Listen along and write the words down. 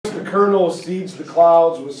puts the kernel, seeds the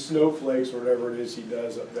clouds with snowflakes, or whatever it is he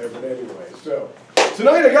does up there. But anyway, so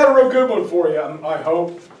tonight I got a real good one for you, I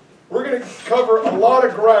hope. We're going to cover a lot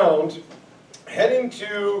of ground heading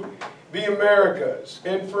to the Americas.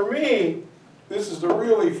 And for me, this is the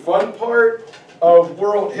really fun part of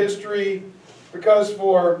world history, because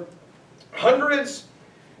for hundreds,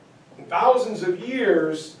 thousands of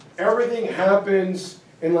years, everything happens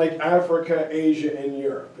in like Africa, Asia, and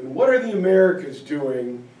Europe. And what are the Americas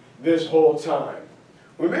doing this whole time?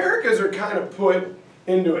 Well, Americas are kind of put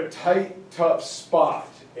into a tight, tough spot.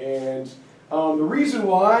 And the reason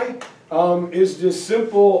why is just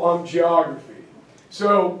simple geography.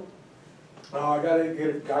 So, I gotta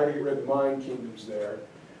get rid of the Mayan kingdoms there.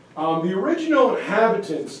 The original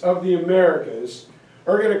inhabitants of the Americas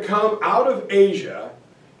are going to come out of Asia,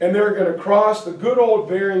 and they're going to cross the good old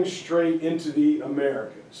Bering Strait into the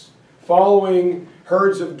Americas, following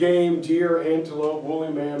herds of game, deer, antelope,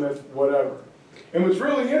 woolly mammoth, whatever. And what's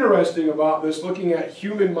really interesting about this, looking at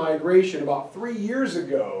human migration, about 3 years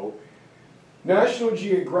ago, National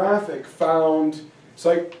Geographic found it's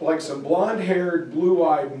like some blonde-haired,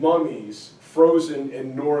 blue-eyed mummies frozen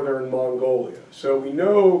in northern Mongolia. So we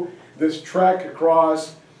know this trek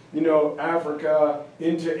across, Africa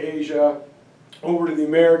into Asia, over to the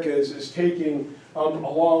Americas is taking a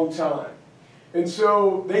long time. And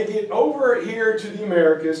so they get over here to the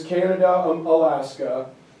Americas, Canada, Alaska,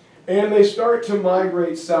 and they start to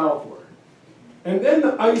migrate southward. And then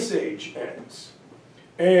the Ice Age ends.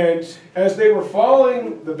 And as they were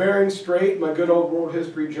following the Bering Strait, my good old world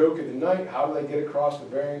history joke of the night, how do they get across the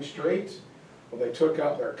Bering Strait? Well, they took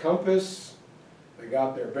out their compass, they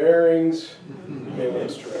got their bearings, they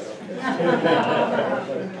went straight.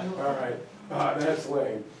 Okay. All right, that's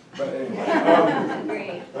lame. But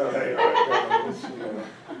anyway.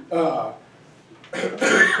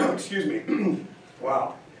 Excuse me.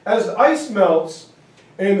 Wow. As the ice melts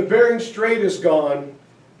and the Bering Strait is gone,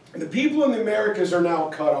 the people in the Americas are now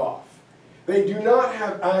cut off. They do not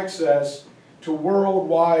have access to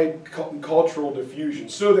worldwide cultural diffusion,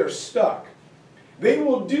 so they're stuck. They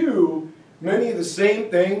will do many of the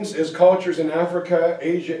same things as cultures in Africa,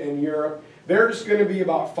 Asia, and Europe. They're just going to be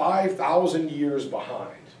about 5,000 years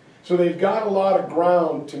behind. So they've got a lot of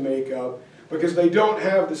ground to make up because they don't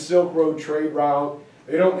have the Silk Road trade route,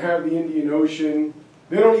 they don't have the Indian Ocean,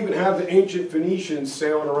 they don't even have the ancient Phoenicians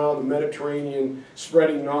sailing around the Mediterranean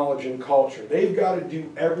spreading knowledge and culture. They've got to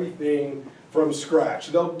do everything from scratch.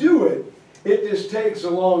 They'll do it, it just takes a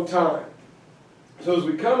long time. So as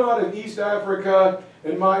we come out of East Africa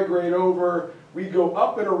and migrate over, we go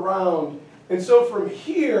up and around. And so from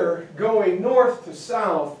here, going north to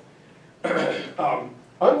south,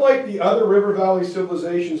 unlike the other river valley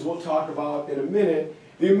civilizations we'll talk about in a minute,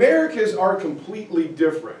 the Americas are completely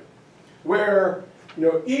different. Where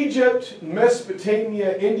Egypt,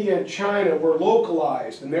 Mesopotamia, India, and China were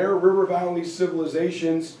localized, and their river valley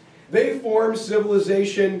civilizations, they formed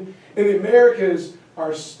civilization, and the Americas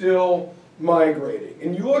are still migrating.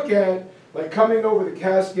 And you look at, like coming over the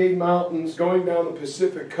Cascade Mountains, going down the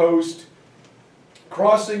Pacific coast,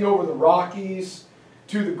 crossing over the Rockies,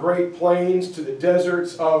 to the Great Plains, to the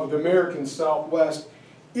deserts of the American Southwest,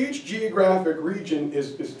 each geographic region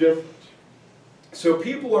is different. So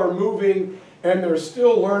people are moving and they're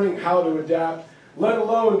still learning how to adapt, let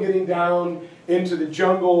alone getting down into the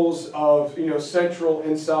jungles of Central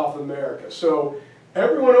and South America. So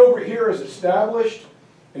everyone over here is established,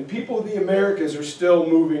 and people of the Americas are still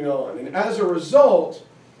moving on. And as a result,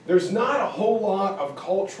 there's not a whole lot of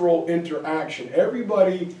cultural interaction.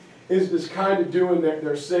 Everybody is just kind of doing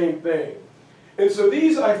their same thing. And so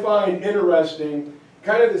these I find interesting,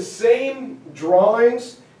 kind of the same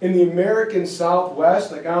drawings in the American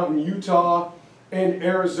Southwest, like out in Utah and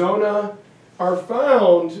Arizona, are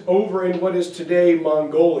found over in what is today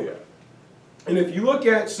Mongolia. And if you look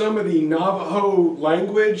at some of the Navajo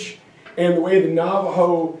language and the way the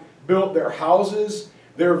Navajo built their houses,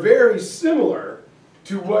 they're very similar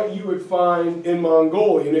to what you would find in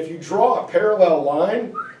Mongolia. And if you draw a parallel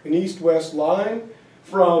line, an east-west line,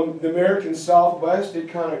 from the American Southwest, it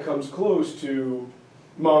kind of comes close to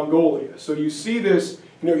Mongolia. So you see this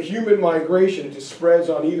human migration, it just spreads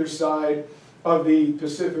on either side of the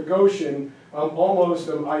Pacific Ocean, almost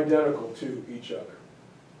identical to each other.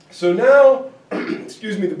 So now,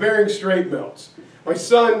 excuse me, the Bering Strait melts. My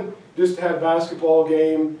son just had a basketball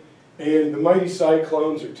game, and the mighty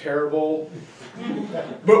Cyclones are terrible,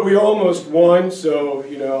 but we almost won, so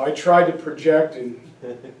I tried to project and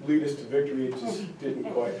lead us to victory. It just didn't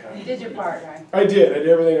quite happen. You did your part, right? I did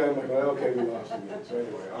everything. I'm like, well, okay, we lost again. So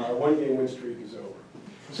anyway, our one-game win streak is over.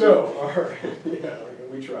 So, all right, yeah,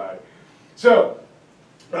 we tried. So,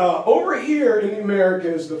 Over here in the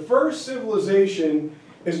Americas, the first civilization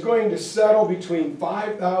is going to settle between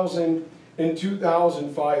 5,000 and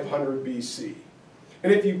 2,500 BC.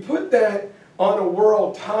 And if you put that on a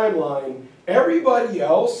world timeline, everybody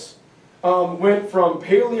else went from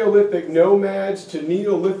Paleolithic nomads to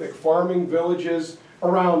Neolithic farming villages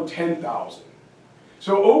around 10,000.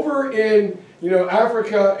 So over in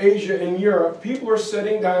Africa, Asia, and Europe, people are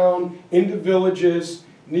setting down into villages,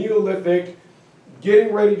 Neolithic,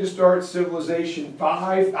 getting ready to start civilization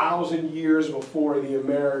 5,000 years before the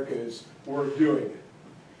Americas were doing it.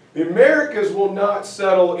 The Americas will not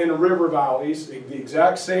settle in river valleys the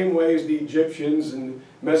exact same way as the Egyptians and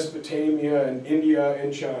Mesopotamia and India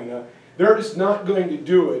and China. They're just not going to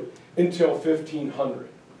do it until 1500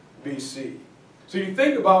 BC. So you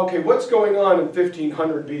think about, okay, what's going on in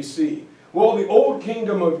 1500 BC? Well, the old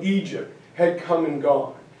kingdom of Egypt had come and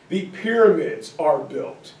gone. The pyramids are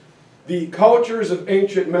built. The cultures of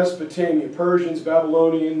ancient Mesopotamia, Persians,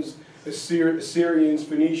 Babylonians, Assyrians,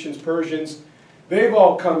 Phoenicians, Persians, they've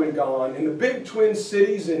all come and gone. And the big twin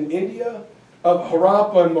cities in India of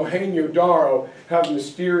Harappa and Mohenjo-Daro have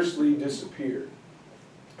mysteriously disappeared.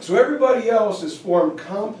 So everybody else has formed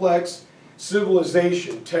complex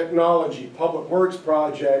civilization, technology, public works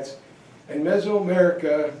projects, and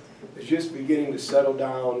Mesoamerica is just beginning to settle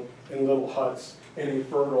down in little huts in a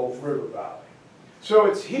fertile river valley. So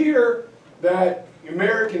it's here that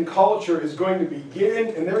American culture is going to begin,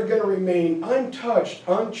 and they're going to remain untouched,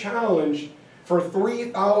 unchallenged for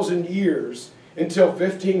 3,000 years until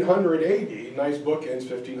 1500 AD. Nice bookends,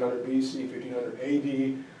 1500 BC, 1500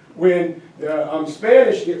 AD, when the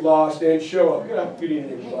Spanish get lost and show up. Good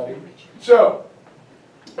evening, everybody. So,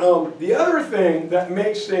 the other thing that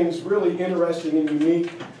makes things really interesting and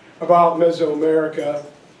unique about Mesoamerica,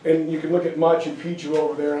 and you can look at Machu Picchu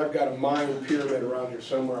over there, and I've got a Mayan pyramid around here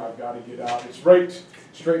somewhere I've got to get out. It's right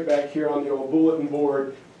straight back here on the old bulletin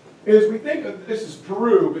board. Is we think of this is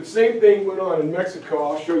Peru, but same thing went on in Mexico.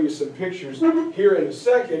 I'll show you some pictures here in a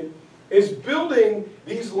second. Is building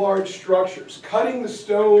these large structures, cutting the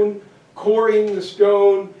stone, quarrying the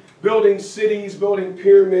stone, building cities, building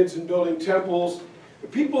pyramids, and building temples. The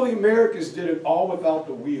people of the Americas did it all without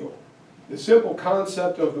the wheel. The simple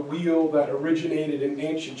concept of the wheel that originated in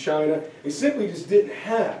ancient China, they simply just didn't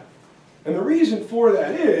have. And the reason for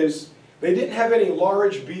that is they didn't have any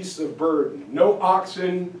large beasts of burden. No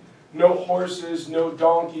oxen, no horses, no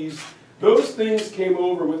donkeys. Those things came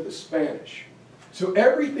over with the Spanish. So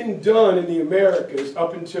everything done in the Americas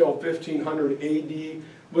up until 1500 AD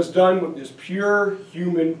was done with this pure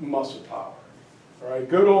human muscle power. All right,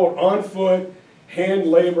 good old on foot, hand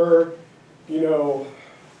labor,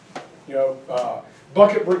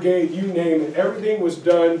 bucket brigade, you name it. Everything was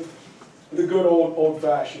done the good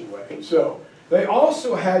old-fashioned way. So they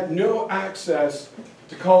also had no access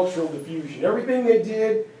to cultural diffusion. Everything they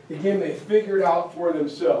did, again, they figured out for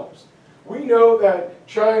themselves. We know that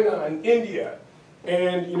China and India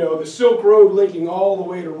and the Silk Road linking all the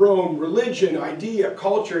way to Rome, religion, idea,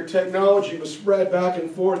 culture, technology was spread back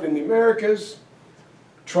and forth in the Americas,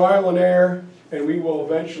 trial and error, and we will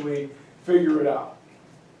eventually figure it out.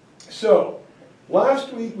 So,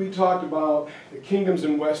 last week we talked about the kingdoms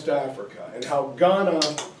in West Africa and how Ghana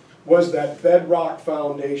was that bedrock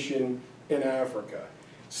foundation in Africa.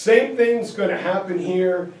 Same thing's going to happen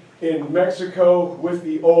here in Mexico with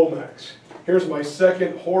the Olmecs. Here's my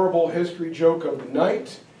second horrible history joke of the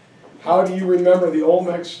night. How do you remember the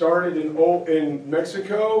Olmecs started in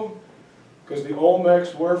Mexico? Because the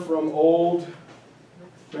Olmecs were from old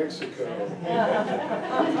Mexico.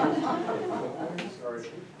 Sorry.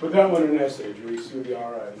 Put that one in an essay, Reese. You'll be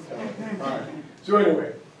all right. All right. So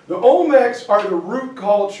anyway, the Olmecs are the root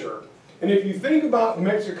culture. And if you think about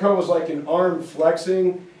Mexico as like an arm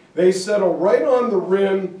flexing, they settle right on the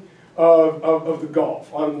rim of the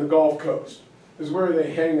Gulf, on the Gulf Coast, is where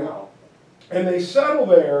they hang out. And they settle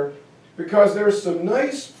there because there's some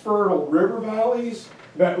nice fertile river valleys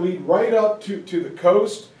that lead right up to the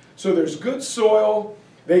coast. So there's good soil,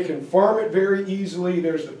 they can farm it very easily,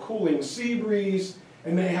 there's the cooling sea breeze,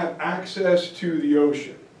 and they have access to the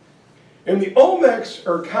ocean. And the Olmecs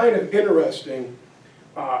are kind of interesting.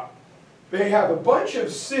 They have a bunch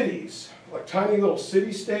of cities, like tiny little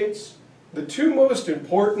city-states. The two most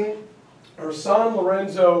important are San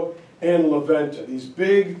Lorenzo and La Venta, these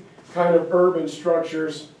big kind of urban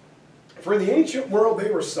structures. For the ancient world, they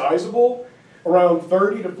were sizable, around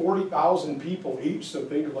 30 to 40,000 people each, so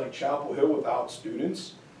think of like Chapel Hill without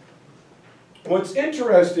students. What's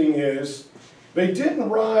interesting is they didn't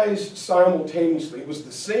rise simultaneously. It was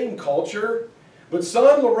the same culture, but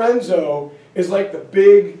San Lorenzo is like the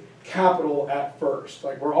big capital at first,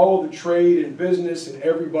 like where all the trade and business and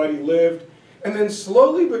everybody lived. And then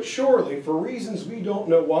slowly but surely, for reasons we don't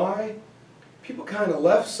know why, people kind of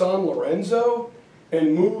left San Lorenzo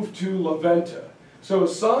and moved to La Venta. So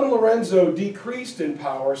as San Lorenzo decreased in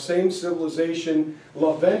power, same civilization,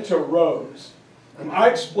 La Venta rose. I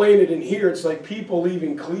explain it in here. It's like people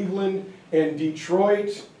leaving Cleveland and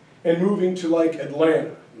Detroit and moving to like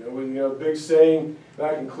Atlanta. When big saying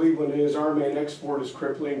back in Cleveland is our main export is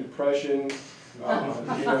crippling depression.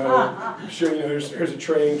 I'm sure there's a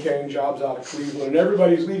train carrying jobs out of Cleveland, and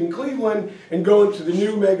everybody's leaving Cleveland and going to the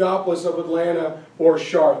new megapolis of Atlanta or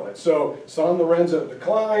Charlotte. So San Lorenzo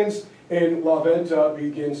declines and La Venta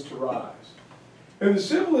begins to rise. And the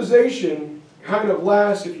civilization kind of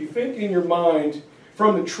lasts, if you think in your mind,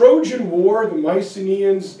 from the Trojan War, the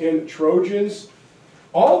Mycenaeans and the Trojans,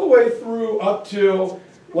 all the way through up till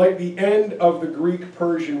like the end of the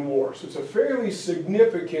Greek-Persian War. So it's a fairly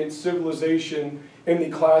significant civilization in the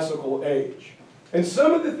classical age. And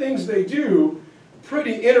some of the things they do,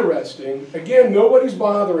 pretty interesting. Again, nobody's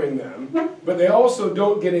bothering them, but they also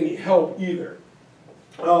don't get any help either.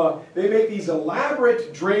 They make these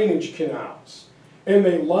elaborate drainage canals, and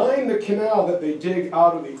they line the canal that they dig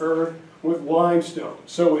out of the earth with limestone,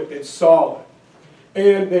 so it's solid.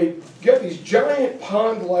 And they get these giant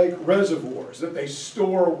pond-like reservoirs that they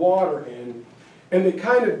store water in, and they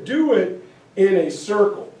kind of do it in a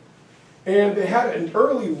circle. And they had an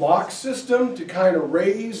early lock system to kind of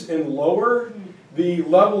raise and lower the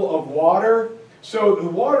level of water, so the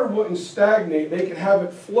water wouldn't stagnate. They could have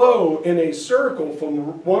it flow in a circle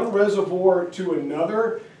from one reservoir to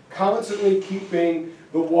another, constantly keeping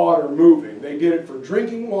the water moving. They did it for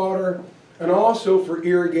drinking water, and also for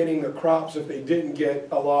irrigating the crops if they didn't get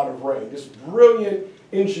a lot of rain. Just brilliant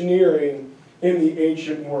engineering in the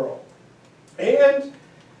ancient world. And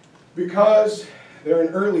because they're an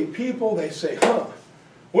early people, they say,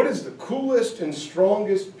 what is the coolest and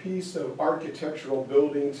strongest piece of architectural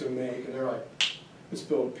building to make? And they're like, let's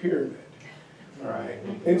build a pyramid. All right.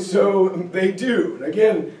 And so they do. And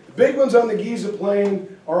again, the big ones on the Giza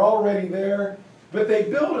Plain are already there, but they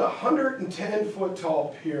build a 110-foot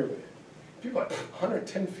tall pyramid. People are like,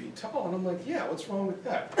 110 feet tall? And I'm like, yeah, what's wrong with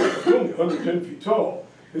that? It's only 110 feet tall.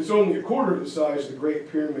 It's only a quarter the size of the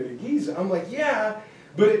Great Pyramid of Giza. I'm like, yeah,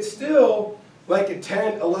 but it's still like a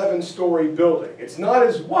 10, 11-story building. It's not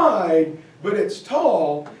as wide, but it's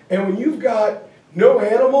tall. And when you've got no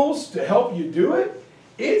animals to help you do it,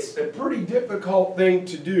 it's a pretty difficult thing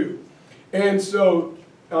to do. And so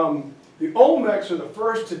the Olmecs are the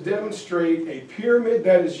first to demonstrate a pyramid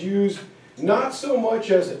that is used not so much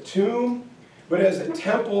as a tomb, but as a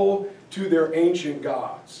temple to their ancient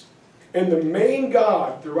gods. And the main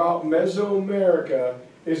god throughout Mesoamerica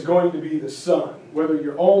is going to be the sun. Whether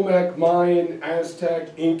you're Olmec, Mayan,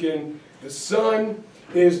 Aztec, Incan, the sun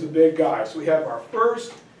is the big guy. So we have our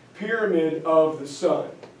first pyramid of the sun.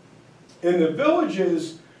 And the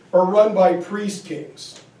villages are run by priest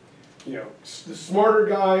kings. The smarter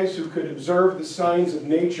guys who could observe the signs of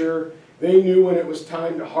nature. They knew when it was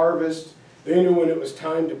time to harvest. They knew when it was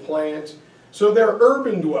time to plant. So they're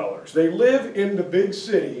urban dwellers. They live in the big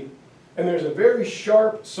city, and there's a very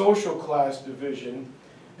sharp social class division.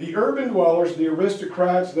 The urban dwellers, the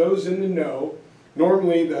aristocrats, those in the know,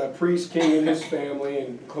 normally the priest king and his family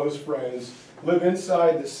and close friends, live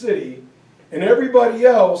inside the city, and everybody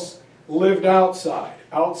else lived outside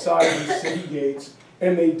the city gates,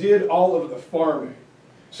 and they did all of the farming.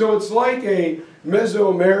 So it's like a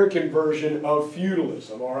Mesoamerican version of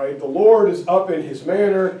feudalism, all right? The Lord is up in his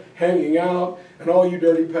manor, hanging out, and all you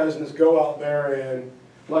dirty peasants go out there and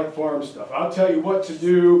like farm stuff. I'll tell you what to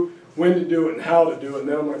do, when to do it, and how to do it, and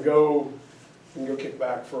then I'm going to go kick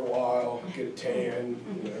back for a while, get a tan,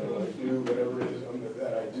 do whatever it is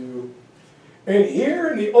that I do. And here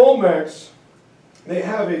in the Olmecs, they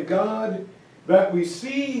have a god that we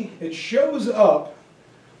see, it shows up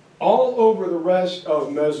all over the rest of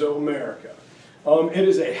Mesoamerica. It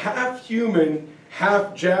is a half-human,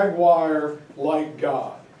 half-jaguar-like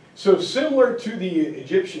god. So similar to the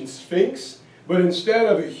Egyptian Sphinx, but instead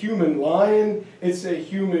of a human lion, it's a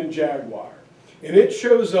human jaguar. And it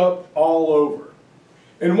shows up all over.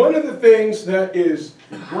 And one of the things that is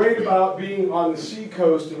great about being on the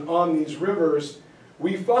seacoast and on these rivers,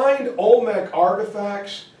 we find Olmec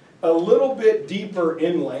artifacts a little bit deeper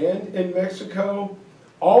inland in Mexico,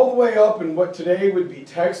 all the way up in what today would be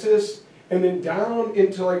Texas, and then down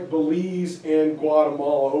into like Belize and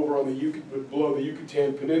Guatemala over on below the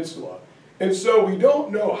Yucatan Peninsula. And so we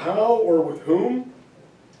don't know how or with whom,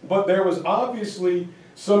 but there was obviously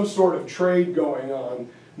some sort of trade going on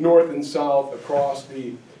north and south across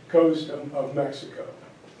the coast of Mexico.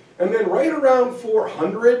 And then right around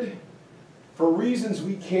 400, for reasons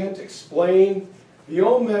we can't explain, the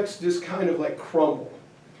Olmecs just kind of like crumble.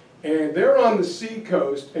 And they're on the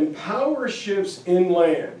seacoast, and power shifts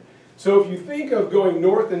inland. So if you think of going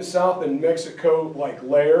north and south in Mexico like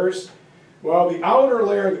layers, well, the outer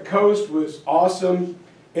layer of the coast was awesome,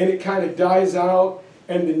 and it kind of dies out.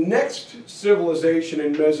 And the next civilization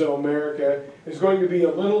in Mesoamerica is going to be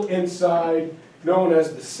a little inside, known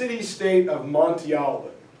as the city-state of Monte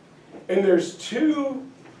Alban. And there's two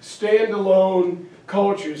standalone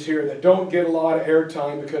cultures here that don't get a lot of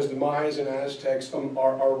airtime because the Mayas and Aztecs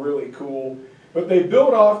are really cool. But they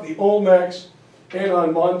built off the Olmecs and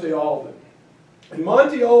on Monte Alban. And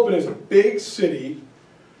Monte Alban is a big city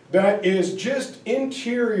that is just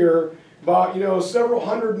interior, about several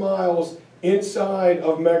hundred miles inside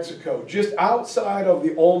of Mexico, just outside of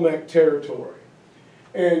the Olmec territory.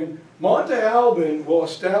 And Monte Alban will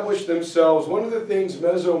establish themselves. One of the things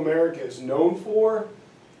Mesoamerica is known for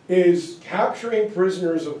is capturing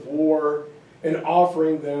prisoners of war and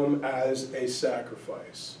offering them as a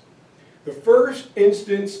sacrifice. The first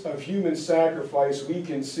instance of human sacrifice we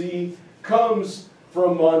can see comes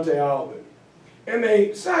from Monte Alban. And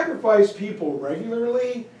they sacrifice people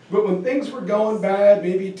regularly, but when things were going bad,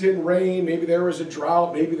 maybe it didn't rain, maybe there was a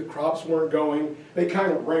drought, maybe the crops weren't going, they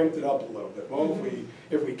kind of ramped it up a little bit. Well,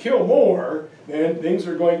 if we kill more, then things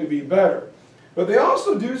are going to be better. But they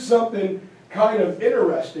also do something kind of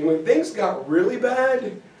interesting. When things got really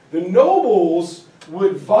bad, the nobles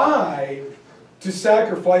would vie to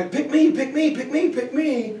sacrifice, pick me, pick me, pick me, pick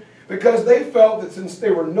me, because they felt that since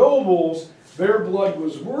they were nobles, their blood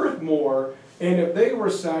was worth more, and if they were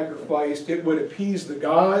sacrificed, it would appease the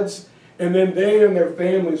gods, and then they and their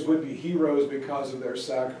families would be heroes because of their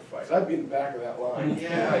sacrifice. I'd be in the back of that line.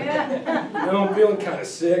 Yeah. I'm feeling kind of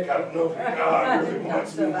sick. I don't know if God really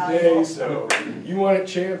wants me today, so you want it,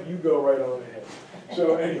 champ, you go right on ahead.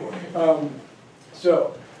 So anyway,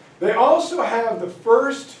 so they also have the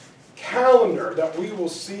first calendar that we will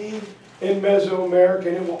see in Mesoamerica,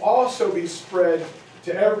 and it will also be spread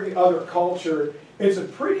to every other culture. It's a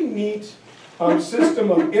pretty neat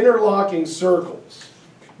system of interlocking circles.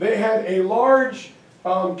 They had a large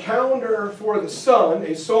calendar for the sun,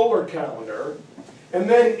 a solar calendar, and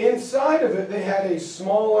then inside of it they had a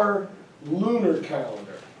smaller lunar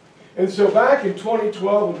calendar. And so back in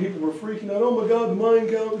 2012 when people were freaking out, oh my God, the Mayan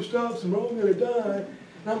calendar stops and we're all going to die,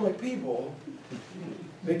 and I'm like, people,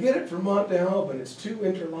 they get it from Monte Alban. It's two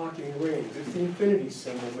interlocking rings. It's the infinity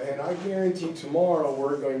symbol, man. I guarantee tomorrow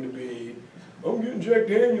we're going to be, I'm getting Jack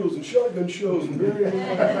Daniels and shotgun shows and very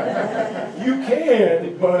you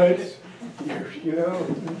can, but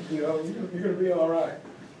you're going to be all right.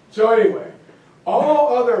 So anyway,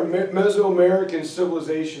 all other Mesoamerican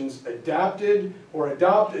civilizations adapted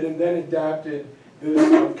and then adapted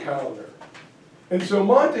this calendar. And so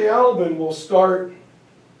Monte Alban will start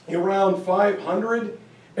around 500,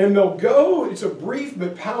 and they'll go, it's a brief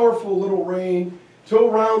but powerful little reign,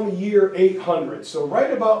 till around the year 800. So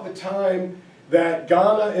right about the time that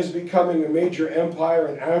Ghana is becoming a major empire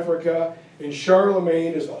in Africa, and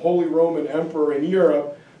Charlemagne is the Holy Roman Emperor in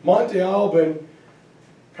Europe, Monte Alban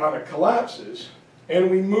kind of collapses, and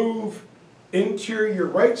we move interior,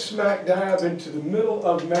 right smack dab into the middle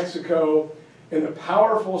of Mexico in the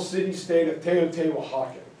powerful city-state of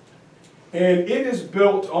Teotihaucan. And it is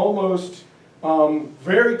built almost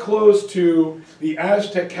very close to the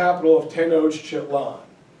Aztec capital of Tenochtitlan.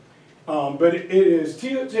 But it is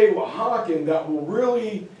Teotihaucan that will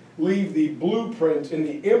really leave the blueprint and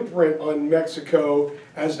the imprint on Mexico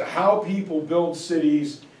as to how people build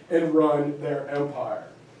cities and run their empire.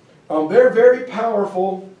 They're very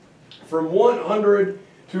powerful from 100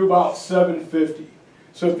 to about 750.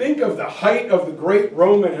 So think of the height of the great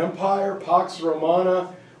Roman Empire, Pax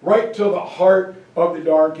Romana, right to the heart of the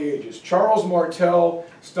Dark Ages. Charles Martel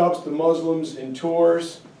stops the Muslims in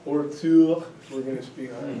Tours, or Tours, if we're going to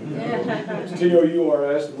speak on it. It's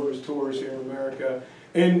T-O-U-R-S, the word is Tours here in America,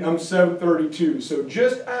 in 732. So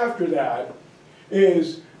just after that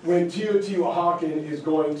is when Teotihuacan is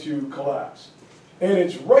going to collapse. And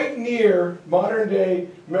it's right near modern-day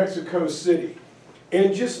Mexico City.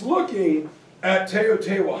 And just looking at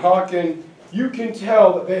Teotihuacan, you can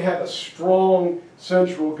tell that they had a strong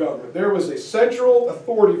central government. There was a central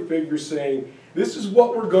authority figure saying, this is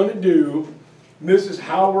what we're going to do, this is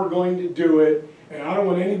how we're going to do it, and I don't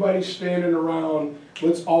want anybody standing around,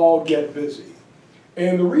 let's all get busy.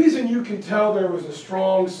 And the reason you can tell there was a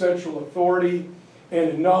strong central authority and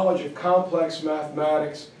a knowledge of complex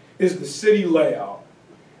mathematics is the city layout.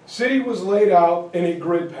 City was laid out in a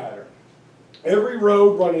grid pattern. Every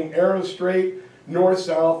road running arrow straight, north,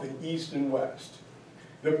 south, and east and west.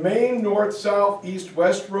 The main north, south, east,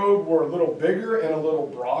 west road were a little bigger and a little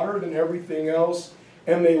broader than everything else,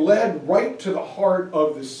 and they led right to the heart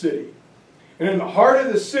of the city. And in the heart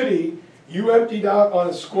of the city, you emptied out on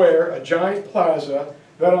a square, a giant plaza,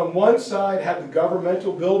 that on one side had the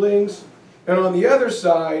governmental buildings, and on the other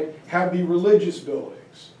side had the religious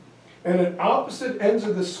buildings. And at opposite ends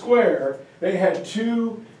of the square, they had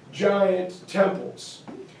two giant temples.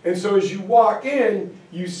 And so as you walk in,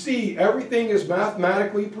 you see everything is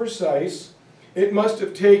mathematically precise. It must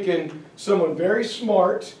have taken someone very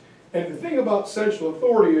smart. And the thing about central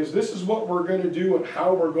authority is this is what we're going to do and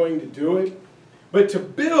how we're going to do it. But to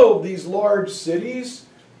build these large cities,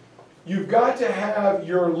 you've got to have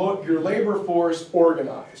your labor force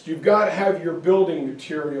organized. You've got to have your building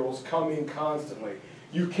materials coming constantly.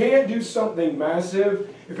 You can't do something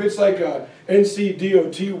massive if it's like a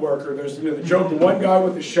NCDOT worker. There's the joke of one guy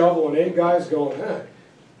with a shovel and 8 guys going,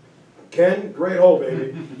 Ken, great hole,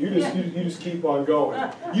 baby. You just keep on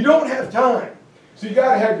going. You don't have time. So you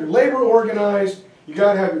got to have your labor organized. You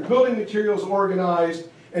got to have your building materials organized,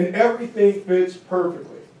 and everything fits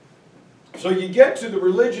perfectly. So you get to the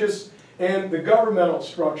religious and the governmental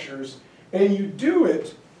structures, and you do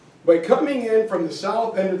it by coming in from the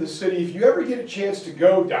south end of the city. If you ever get a chance to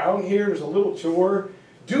go down here, there's a little tour.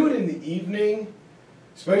 Do it in the evening,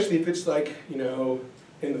 especially if it's like,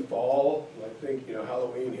 in the fall. I think,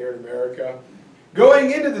 Halloween here in America.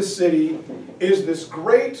 Going into the city is this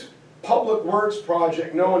great public works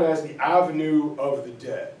project known as the Avenue of the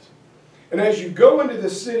Dead. And as you go into the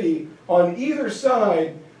city, on either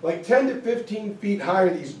side, like 10 to 15 feet high,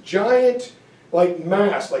 are these giant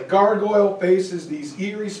masks, like gargoyle faces, these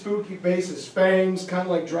eerie, spooky faces, fangs, kind of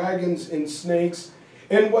like dragons and snakes.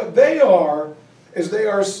 And what they are is they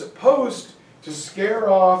are supposed to scare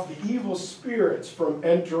off the evil spirits from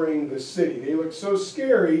entering the city. They look so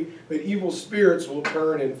scary that evil spirits will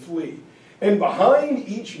turn and flee. And behind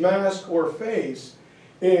each mask or face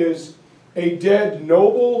is a dead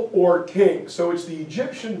noble or king. So it's the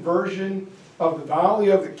Egyptian version of the Valley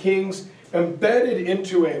of the Kings embedded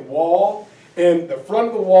into a wall. And the front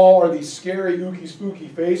of the wall are these scary, ooky, spooky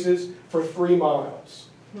faces for 3 miles.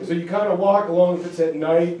 And so you kind of walk along if it's at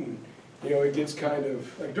night, and it gets kind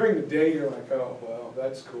of, like during the day you're like, oh, well,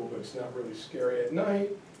 that's cool, but it's not really scary. At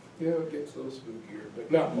night, it gets a little spookier,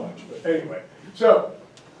 but not much. But anyway, so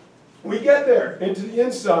we get there into the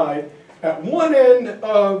inside. At one end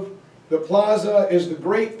of the plaza is the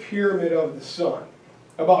Great Pyramid of the Sun,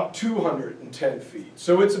 about 210 feet.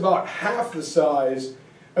 So it's about half the size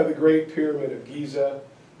of the Great Pyramid of Giza.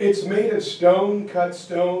 It's made of stone, cut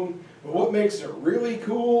stone, but what makes it really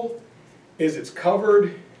cool is it's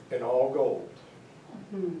covered in all gold.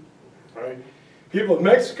 Right? People in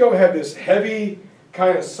Mexico had this heavy,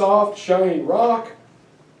 kind of soft, shiny rock.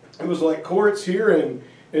 It was like quartz here in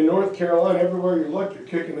North Carolina. Everywhere you look, you're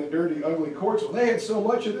kicking the dirty, ugly quartz. Well, they had so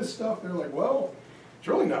much of this stuff, they're like, well, it's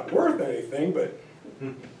really not worth anything, but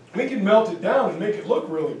we can melt it down and make it look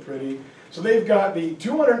really pretty. So they've got the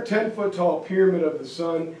 210-foot tall Pyramid of the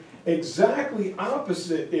Sun. Exactly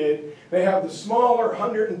opposite it, they have the smaller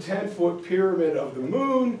 110-foot Pyramid of the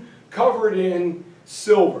Moon covered in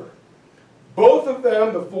silver. Both of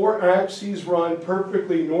them, the 4 axes run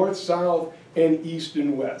perfectly north, south, and east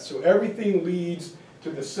and west. So everything leads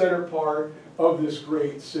to the center part of this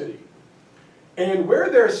great city. And where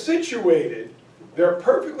they're situated, they're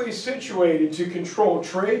perfectly situated to control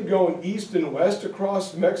trade going east and west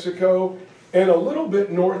across Mexico and a little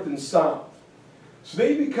bit north and south. So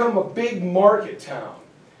they become a big market town.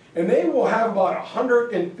 And they will have about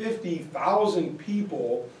 150,000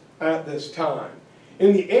 people at this time.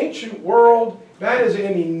 In the ancient world, that is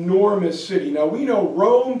an enormous city. Now we know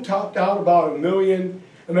Rome topped out about 1 million,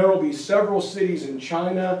 and there will be several cities in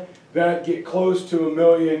China that get close to 1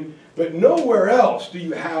 million. But nowhere else do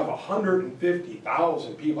you have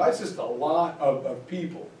 150,000 people. That's just a lot of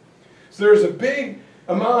people. So there's a big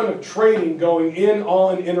amount of trading going in,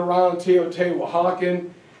 on, and around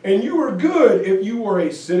Teotihaucan. And you were good if you were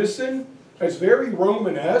a citizen. It's very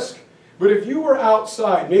Romanesque. But if you were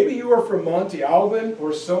outside, maybe you were from Alban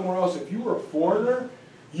or somewhere else, if you were a foreigner,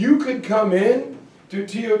 you could come in to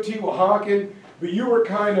Teotihaucan, but you were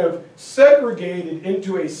kind of segregated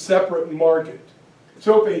into a separate market.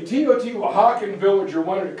 So if a Teotihaucan villager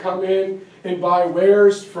wanted to come in and buy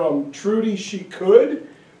wares from Trudy, she could,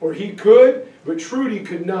 or he could, but Trudy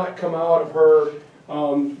could not come out of her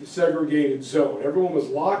segregated zone. Everyone was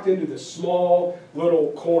locked into this small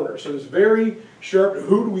little corner. So it's very sharp.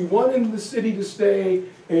 Who do we want in the city to stay,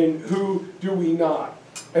 and who do we not?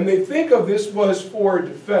 And they think of this was for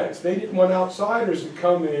defense. They didn't want outsiders to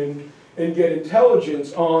come in and get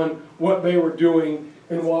intelligence on what they were doing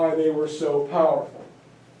and why they were so powerful.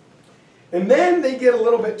 And then they get a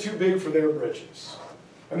little bit too big for their britches.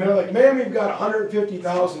 And they're like, man, we've got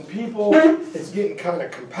 150,000 people. It's getting kind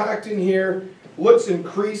of compact in here. Let's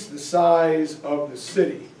increase the size of the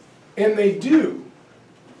city. And they do.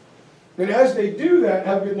 And as they do that,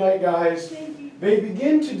 have a good night, guys, they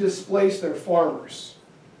begin to displace their farmers.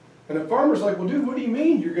 And the farmer's like, well, dude, what do you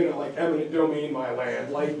mean you're going to, like, eminent domain my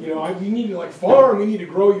land? Like, you know, we need to, like, farm. We need to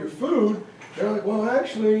grow your food. They're like, well,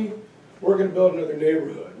 actually, we're going to build another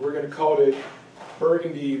neighborhood. We're going to call it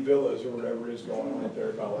Burgundy Villas or whatever is going on out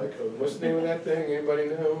there about, like, what's the name of that thing? Anybody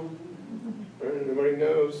know? Nobody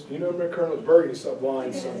knows. You know, Colonel's Burgundy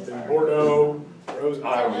subline something. Bordeaux, Rose,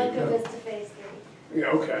 I don't know. Yeah,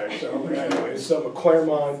 okay. So anyway, some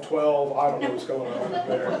Claremont 12. I don't know what's going on up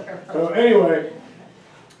there. So anyway,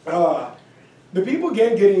 the people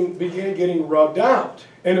began getting rubbed out,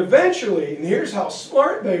 and eventually, and here's how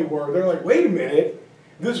smart they were. They're like, wait a minute,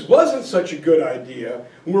 this wasn't such a good idea.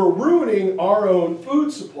 We're ruining our own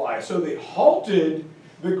food supply. So they halted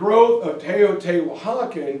the growth of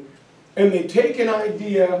Teotihaucan, and they take an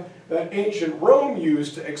idea that ancient Rome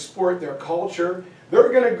used to export their culture. They're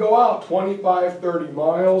going to go out 25, 30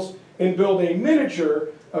 miles and build a miniature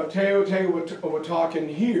of Teotihaucan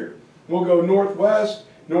here. We'll go northwest,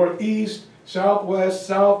 northeast, southwest,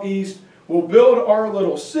 southeast. We'll build our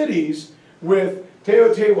little cities with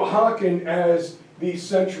Teotihaucan as the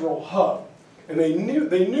central hub. And they knew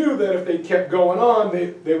that if they kept going on,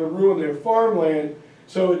 they would ruin their farmland.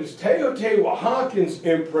 So it is Teotihuacan's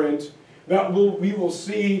imprint that we will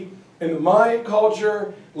see in the Mayan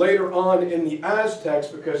culture, later on in the Aztecs,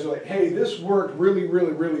 because they're like, hey, this worked really,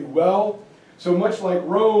 really, really well. So much like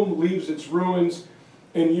Rome leaves its ruins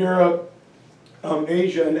in Europe,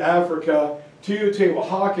 Asia, and Africa,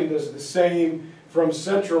 Teotihuacan does the same from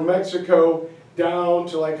central Mexico down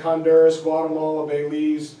to like Honduras, Guatemala,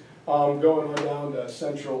 Belize, going on down to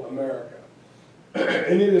Central America.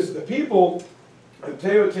 And it is the people of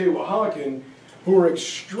Teotihuacan who are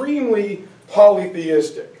extremely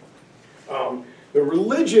polytheistic. The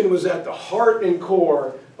religion was at the heart and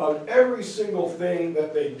core of every single thing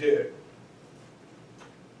that they did.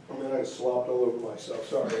 And then I slopped all over myself.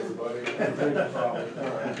 Sorry, everybody.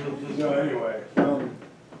 No, anyway.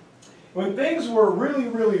 When things were really,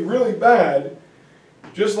 really, really bad,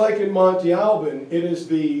 just like in Monte Alban, it is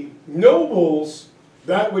the nobles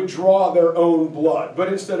that would draw their own blood. But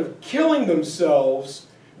instead of killing themselves,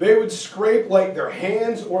 they would scrape like their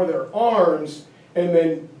hands or their arms and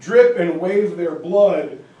then drip and wave their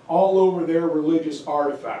blood all over their religious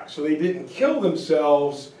artifacts. So they didn't kill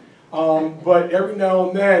themselves, but every now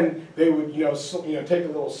and then they would, take a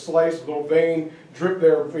little slice, a little vein, drip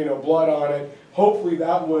their, blood on it. Hopefully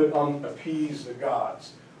that would appease the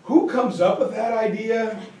gods. Who comes up with that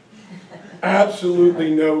idea?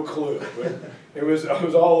 Absolutely no clue. But it was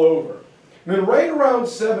all over. And then right around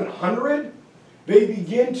 700. They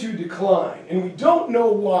begin to decline, and we don't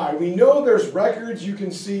know why. We know there's records, you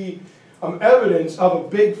can see evidence of a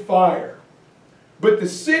big fire. But the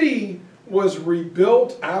city was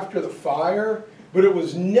rebuilt after the fire, but it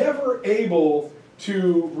was never able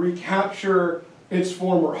to recapture its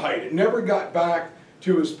former height. It never got back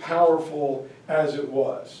to as powerful as it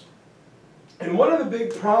was. And one of the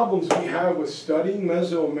big problems we have with studying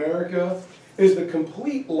Mesoamerica is the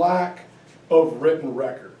complete lack of written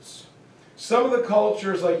records. Some of the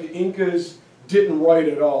cultures, like the Incas, didn't write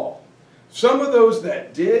at all. Some of those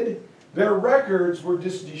that did, their records were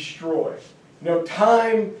just destroyed.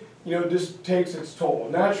 Time, just takes its toll.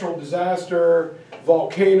 Natural disaster,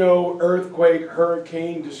 volcano, earthquake,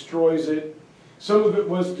 hurricane destroys it. Some of it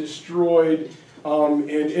was destroyed in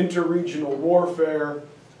interregional warfare,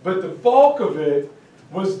 but the bulk of it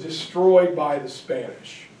was destroyed by the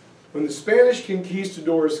Spanish. When the Spanish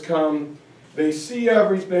conquistadors come, they see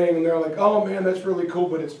everything and they're like, oh man, that's really cool,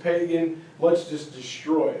 but it's pagan. Let's just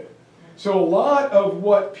destroy it. So a lot of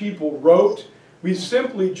what people wrote, we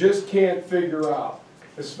simply just can't figure out.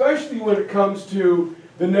 Especially when it comes to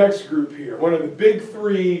the next group here, one of the big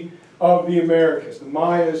three of the Americas, the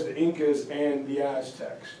Mayas, the Incas, and the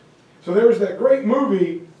Aztecs. So there was that great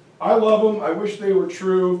movie, I love them, I wish they were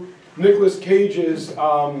true, Nicolas Cage's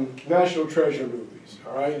National Treasure movies.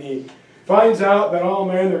 All right, and he finds out that, oh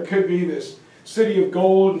man, there could be this city of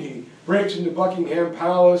gold, and he breaks into Buckingham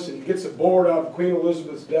Palace and gets a board out of Queen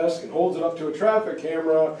Elizabeth's desk and holds it up to a traffic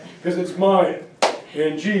camera because it's Mayan.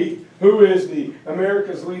 And gee, who is the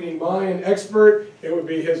America's leading Mayan expert? It would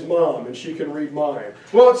be his mom, and she can read Mayan.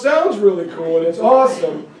 Well, it sounds really cool and it's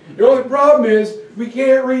awesome. The only problem is we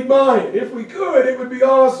can't read Mayan. If we could, it would be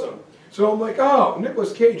awesome. So I'm like, oh,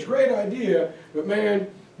 Nicolas Cage, great idea, but man,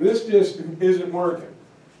 this just isn't working.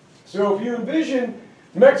 So if you envision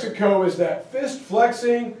Mexico as that fist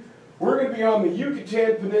flexing, we're going to be on the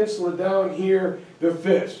Yucatan Peninsula down here, the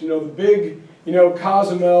fist. You know, the big, you know,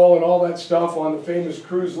 Cozumel and all that stuff on the famous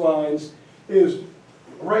cruise lines is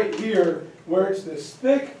right here where it's this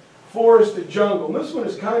thick forested jungle. And this one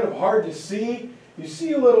is kind of hard to see. You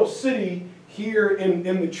see a little city here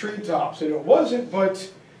in the treetops. And it wasn't but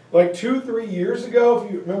like 2-3 years ago,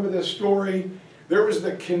 if you remember this story, there was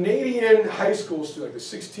the Canadian high school student, like a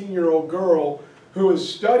 16-year-old girl, who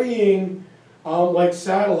was studying like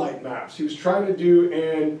satellite maps. He was trying to do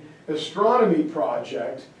an astronomy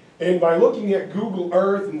project, and by looking at Google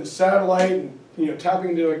Earth and the satellite, and you know, tapping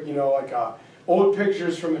into like old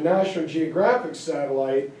pictures from a National Geographic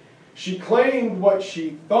satellite, she claimed what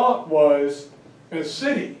she thought was a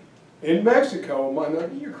city in Mexico. I'm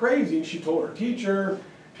like, you're crazy. And she told her teacher.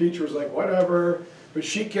 Teacher was like, whatever. But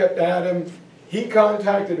she kept at him. He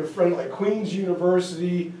contacted a friend like Queen's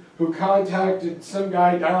University, who contacted some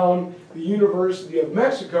guy down the University of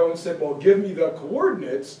Mexico and said, well, give me the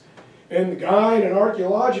coordinates. And the guy and an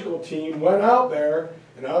archaeological team went out there,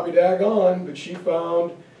 and I'll be daggone, but she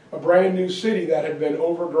found a brand new city that had been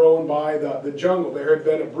overgrown by the jungle. There had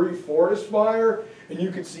been a brief forest fire, and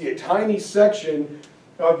you could see a tiny section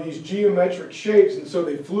of these geometric shapes, and so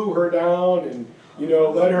they flew her down and, you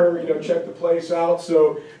know, let her, you know, check the place out.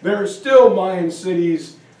 So there are still Mayan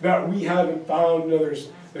cities that we haven't found. You know,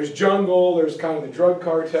 there's jungle, there's kind of the drug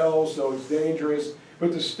cartels, so it's dangerous,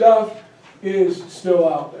 but the stuff is still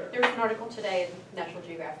out there. There was an article today in National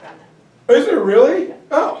Geographic on that. Is it really? Yeah.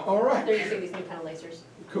 Oh, all right. They're using these new kind of lasers.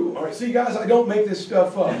 Cool. All right. See, guys, I don't make this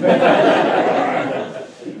stuff up. Very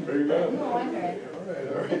good. No wonder.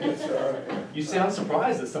 All right. That's all right. You sound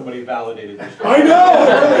surprised that somebody validated your story. I know. I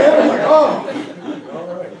really am. I'm like, oh.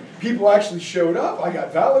 All right. People actually showed up. I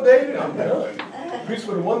got validated. I'm done. Chris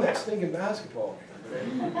would have won that stinking basketball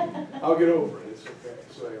game. I'll get over it. It's okay.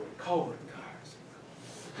 So anyway, Culver,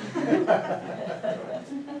 guys.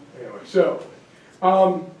 Anyway, so.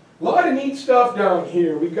 A lot of neat stuff down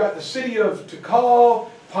here. We've got the city of Tikal,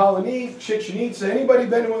 Palenque, Chichen Itza. Anybody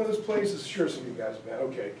been to one of those places? Sure, some of you guys have been.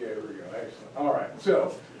 Okay, here we go. Excellent. All right,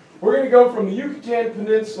 so we're going to go from the Yucatan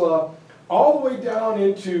Peninsula all the way down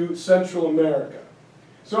into Central America.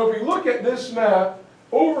 So if we look at this map,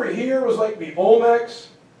 over here was like the Olmecs,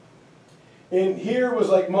 and here was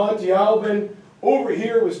like Monte Alban, over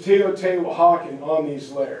here was Teotihaucan on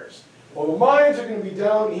these layers. Well, the Mayans are going to be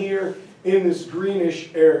down here in this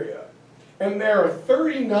greenish area. And there are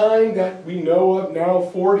 39 that we know of now,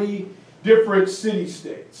 40 different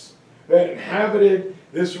city-states that inhabited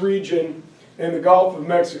this region in the Gulf of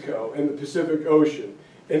Mexico and the Pacific Ocean.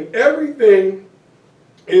 And everything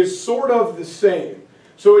is sort of the same.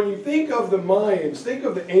 So when you think of the Mayans, think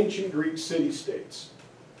of the ancient Greek city-states.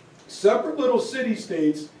 Separate little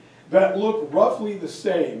city-states that look roughly the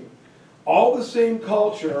same, all the same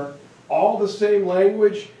culture, all the same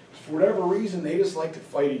language. For whatever reason, they just like to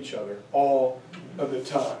fight each other all of the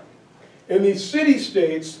time. And these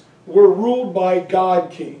city-states were ruled by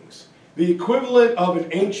god kings, the equivalent of an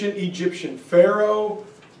ancient Egyptian pharaoh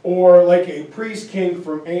or like a priest king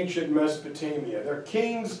from ancient Mesopotamia. Their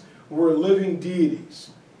kings were living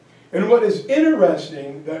deities. And what is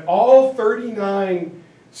interesting, that all 39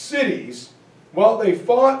 cities, while they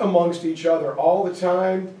fought amongst each other all the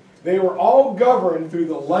time, they were all governed through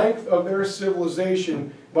the length of their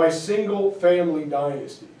civilization by single family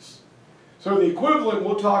dynasties. So the equivalent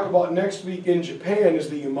we'll talk about next week in Japan is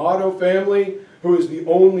the Yamato family, who is the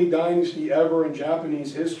only dynasty ever in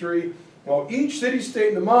Japanese history. Well, each city-state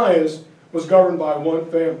in the Mayas was governed by one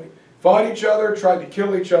family. Fought each other, tried to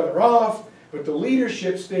kill each other off, but the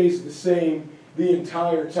leadership stays the same the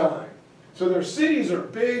entire time. So their cities are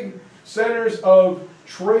big centers of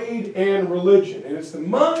trade and religion. And it's the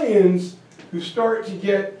Mayans who start to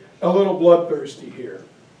get a little bloodthirsty here.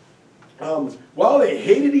 While they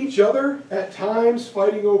hated each other at times,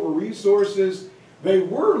 fighting over resources, they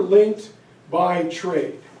were linked by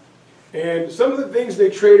trade. And some of the things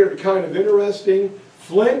they traded are kind of interesting.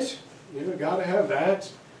 Flint, you know, gotta have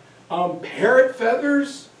that. Parrot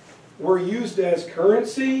feathers were used as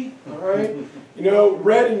currency, all right? You know,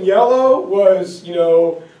 red and yellow was, you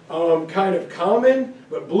know, kind of common,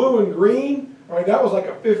 but blue and green, all right, that was like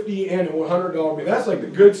a $50 and a $100 bill. That's like the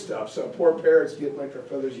good stuff, so poor parrots get like their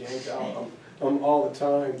feathers yanked out all the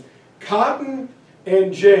time. Cotton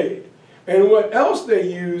and jade. And what else they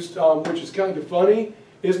used, which is kind of funny,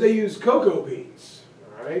 is they used cocoa beans,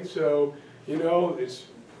 all right? So, you know, it's,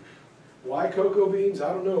 why cocoa beans?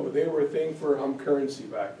 I don't know, but they were a thing for currency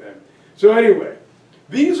back then. So anyway,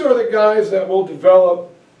 these are the guys that will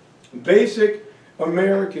develop basic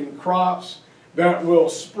American crops that will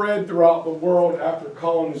spread throughout the world after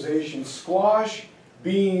colonization: squash,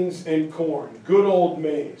 beans, and corn. Good old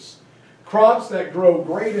maize. Crops that grow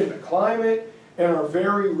great in the climate and are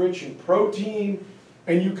very rich in protein,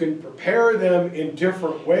 and you can prepare them in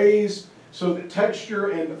different ways so the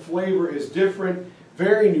texture and the flavor is different.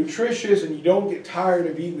 Very nutritious, and you don't get tired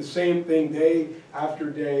of eating the same thing day after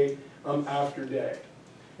day after day.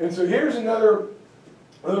 And so here's another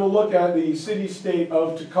little look at the city-state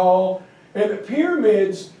of Tikal. And the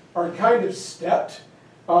pyramids are kind of stepped,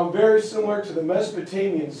 very similar to the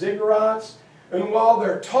Mesopotamian ziggurats. And while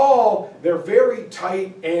they're tall, they're very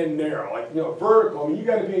tight and narrow, like, vertical. I mean, you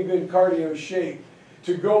got to be in good cardio shape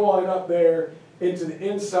to go on up there into the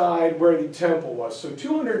inside where the temple was. So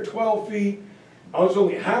 212 feet. I was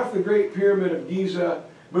only half the Great Pyramid of Giza,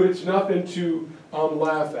 but it's nothing to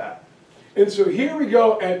laugh at. And so here we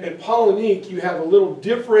go at Polynique. You have a little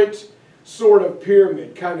different sort of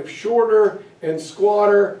pyramid, kind of shorter and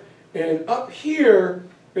squatter. And up here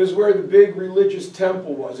is where the big religious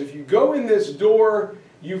temple was. If you go in this door,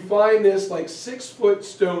 you find this like 6-foot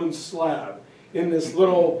stone slab in this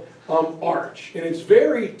little arch. And it's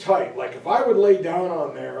very tight. Like if I would lay down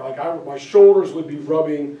on there, like my shoulders would be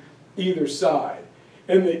rubbing either side.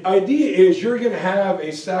 And the idea is you're going to have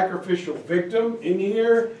a sacrificial victim in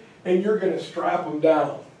here, and you're going to strap them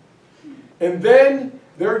down. And then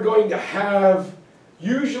they're going to have,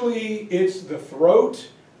 usually it's the throat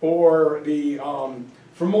or the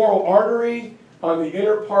femoral artery on the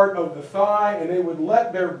inner part of the thigh, and they would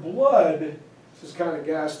let their blood, this is kind of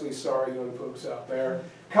ghastly, sorry young folks out there,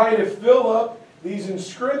 kind of fill up these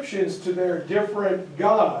inscriptions to their different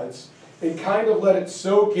gods and kind of let it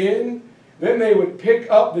soak in. Then they would pick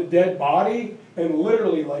up the dead body and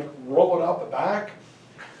literally like roll it out the back.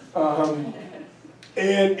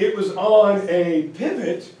 And it was on a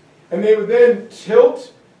pivot, and they would then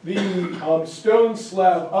tilt the stone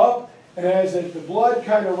slab up, and as the blood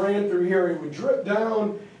kind of ran through here, it would drip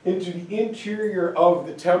down into the interior of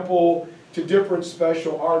the temple to different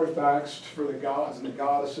special artifacts for the gods and the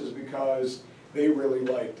goddesses because they really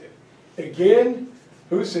liked it. Again,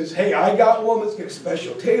 who says, hey, I got one, let's get a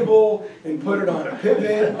special table and put it on a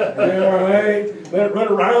pivot, all right, let it run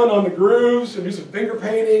around on the grooves and do some finger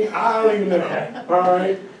painting, I don't even know, all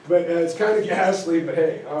right, but it's kind of ghastly, but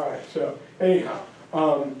hey, all right, so anyhow,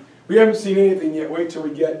 we haven't seen anything yet, wait till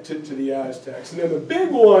we get to the Aztecs. And then the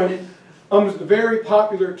big one is the very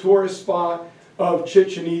popular tourist spot of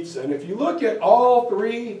Chichen Itza, and if you look at all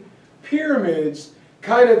three pyramids,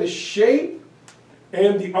 kind of the shape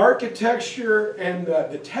and the architecture and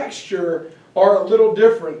the texture are a little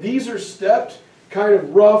different. These are stepped, kind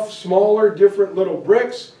of rough, smaller, different little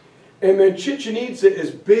bricks. And then Chichen Itza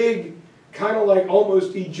is big, kind of like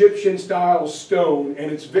almost Egyptian-style stone. And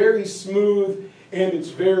it's very smooth and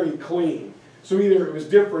it's very clean. So either it was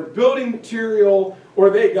different building material or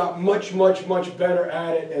they got much, much, much better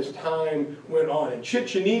at it as time went on. And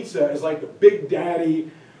Chichen Itza is like the big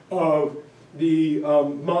daddy of the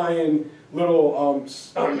Mayan little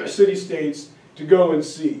city-states to go and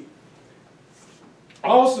see.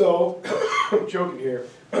 Also, I'm joking here,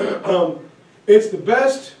 it's the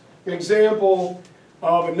best example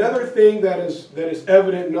of another thing that is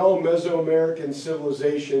evident in all Mesoamerican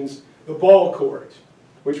civilizations, the ball court,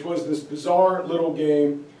 which was this bizarre little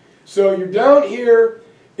game. So you're down here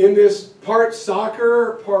in this part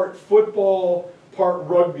soccer, part football, part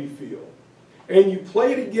rugby field. And you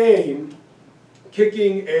played a game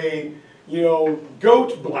kicking a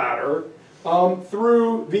goat bladder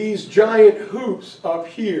through these giant hoops up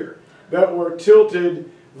here that were tilted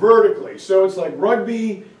vertically. So it's like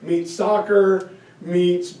rugby meets soccer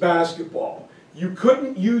meets basketball. You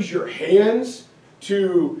couldn't use your hands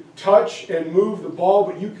to touch and move the ball,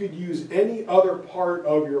 but you could use any other part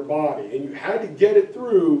of your body. And you had to get it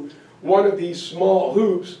through one of these small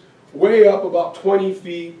hoops way up about 20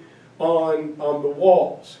 feet on the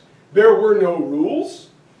walls. There were no rules.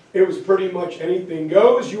 It was pretty much anything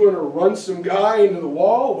goes. You want to run some guy into the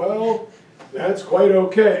wall? Well, that's quite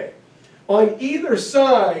okay. On either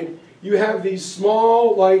side, you have these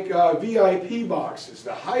small, like VIP boxes.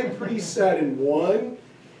 The high priest sat in one,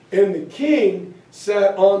 and the king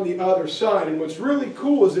sat on the other side. And what's really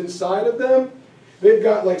cool is inside of them, they've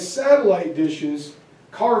got like satellite dishes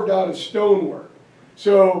carved out of stonework.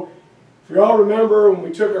 So, if you all remember when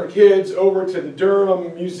we took our kids over to the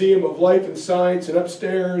Durham Museum of Life and Science, and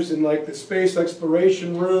upstairs in like the space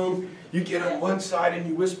exploration room, you get on one side and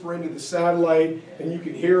you whisper into the satellite and you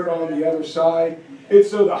can hear it on the other side.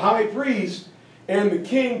 It's so the high priest and the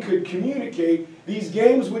king could communicate. These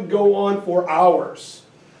games would go on for hours.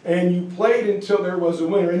 And you played until there was a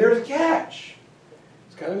winner. And there's a catch.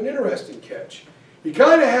 It's kind of an interesting catch. You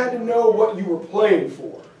kind of had to know what you were playing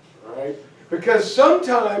for, right? Because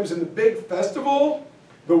sometimes in the big festival,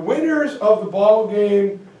 the winners of the ball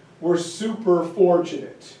game were super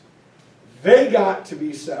fortunate. They got to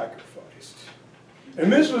be sacrificed.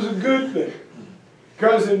 And this was a good thing.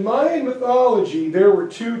 Because in Mayan mythology, there were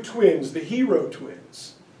two twins, the hero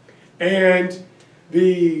twins. And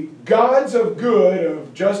the gods of good,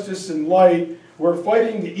 of justice and light, were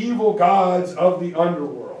fighting the evil gods of the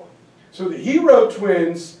underworld. So the hero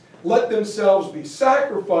twins let themselves be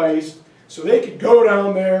sacrificed so they could go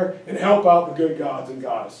down there and help out the good gods and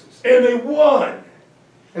goddesses. And they won.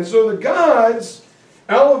 And so the gods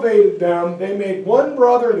elevated them. They made one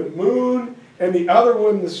brother the moon and the other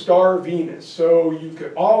one the star Venus. So you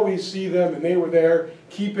could always see them, and they were there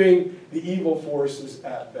keeping the evil forces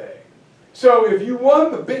at bay. So if you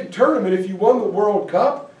won the big tournament, if you won the World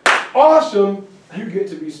Cup, awesome, you get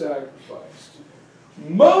to be sacrificed.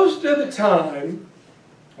 Most of the time,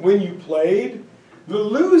 when you played, the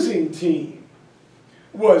losing team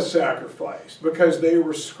was sacrificed because they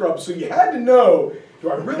were scrubbed. So you had to know,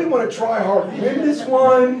 do I really want to try hard to win this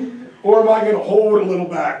one, or am I going to hold a little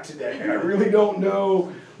back today? I really don't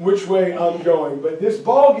know which way I'm going. But this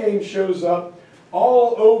ball game shows up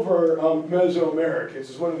all over Mesoamerica.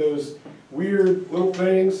 It's one of those weird little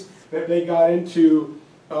things that they got into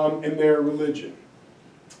in their religion.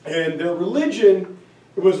 And their religion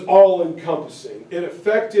was all-encompassing. It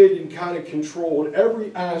affected and kind of controlled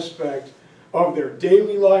every aspect of their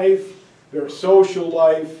daily life, their social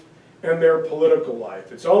life, and their political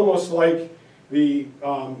life. It's almost like the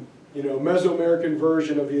Mesoamerican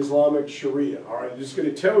version of the Islamic Sharia. All right, it's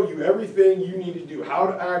going to tell you everything you need to do, how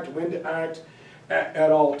to act, when to act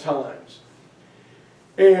at all times.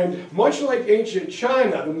 And much like ancient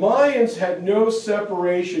China, the Mayans had no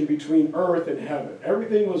separation between earth and heaven.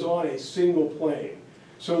 Everything was on a single plane.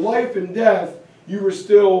 So life and death, you were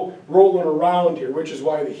still rolling around here, which is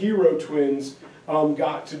why the hero twins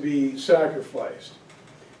got to be sacrificed.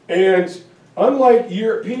 And unlike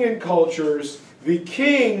European cultures, the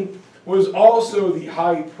king was also the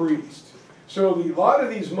high priest. So a lot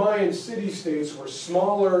of these Mayan city-states were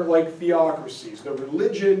smaller, like theocracies. The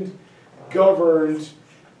religion governed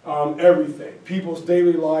everything. People's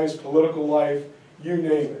daily lives, political life, you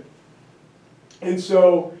name it. And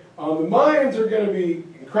so the Mayans are going to be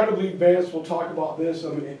incredibly advanced. We'll talk about this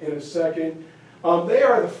in a second. They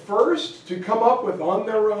are the first to come up with, on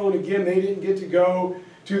their own, again, they didn't get to go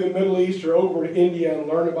to the Middle East or over to India and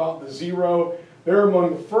learn about the zero. They're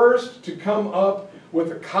among the first to come up with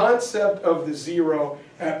the concept of the zero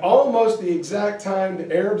at almost the exact time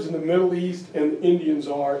the Arabs in the Middle East and the Indians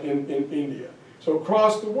are in India. So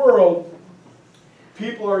across the world,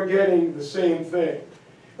 people are getting the same thing.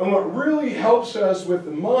 And what really helps us with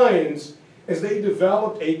the Mayans is they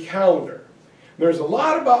developed a calendar. There's a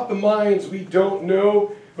lot about the Mayans we don't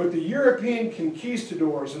know, but the European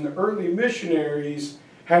conquistadors and the early missionaries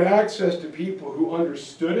had access to people who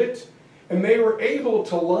understood it, and they were able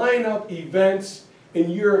to line up events in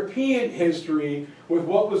European history with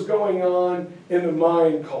what was going on in the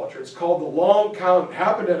Mayan culture. It's called the long count. It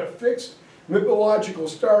happened at a fixed mythological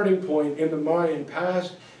starting point in the Mayan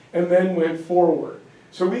past and then went forward.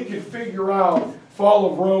 So we could figure out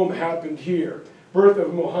fall of Rome happened here, birth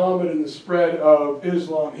of Muhammad and the spread of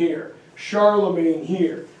Islam here, Charlemagne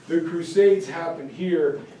here, the Crusades happened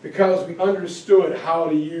here because we understood how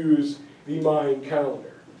to use the Mayan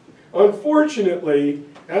calendar. Unfortunately,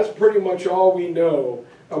 that's pretty much all we know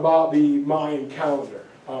about the Mayan calendar.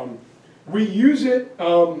 We use it,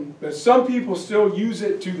 some people still use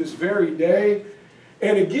it to this very day.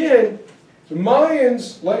 And again, the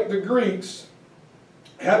Mayans, like the Greeks,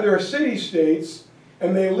 had their city-states,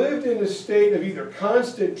 and they lived in a state of either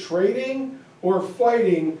constant trading or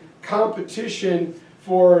fighting competition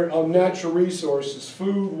for natural resources,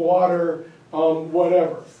 food, water,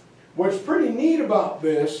 whatever. What's pretty neat about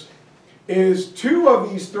this is 2 of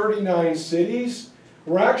these 39 cities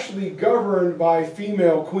were actually governed by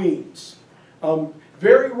female queens.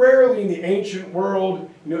 Very rarely in the ancient world,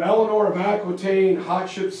 Eleanor of Aquitaine,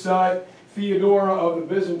 Hatshepsut, Theodora of the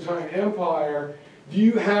Byzantine Empire, do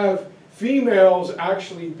you have females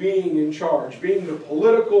actually being in charge, being the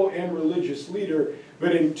political and religious leader.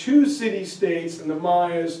 But in 2 city-states in the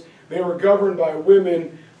Mayas, they were governed by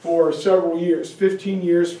women for several years, 15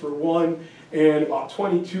 years for one, and about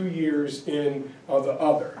 22 years in the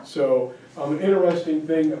other. So an interesting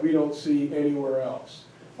thing that we don't see anywhere else.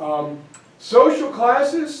 Social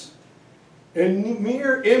classes, a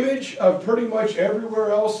mere image of pretty much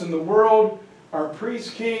everywhere else in the world. Our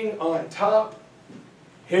priest king on top,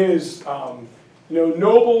 his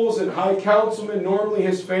nobles and high councilmen, normally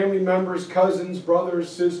his family members, cousins, brothers,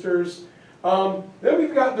 sisters. Then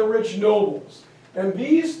we've got the rich nobles. And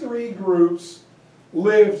these three groups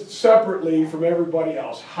lived separately from everybody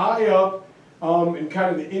else, high up in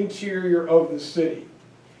kind of the interior of the city.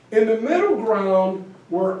 In the middle ground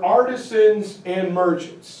were artisans and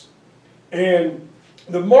merchants. And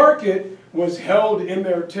the market was held in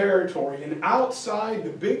their territory. And outside the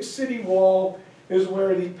big city wall is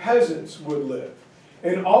where the peasants would live.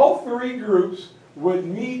 And all three groups would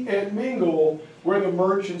meet and mingle where the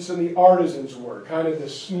merchants and the artisans were, kind of the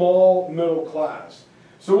small middle class.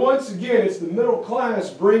 So once again, it's the middle class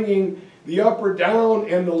bringing the upper down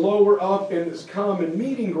and the lower up in this common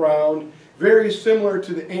meeting ground, very similar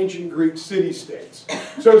to the ancient Greek city-states.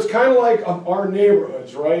 So it's kind of like our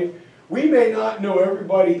neighborhoods, right? We may not know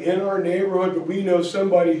everybody in our neighborhood, but we know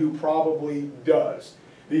somebody who probably does.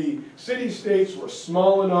 The city-states were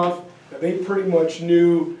small enough that they pretty much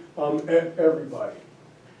knew everybody.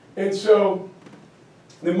 And so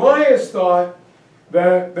the Mayas thought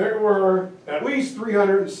that there were at least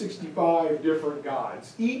 365 different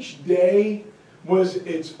gods. Each day was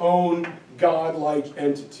its own godlike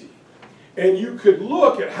entity. And you could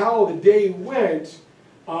look at how the day went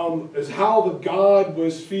as how the god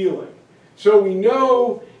was feeling. So we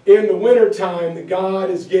know in the wintertime the god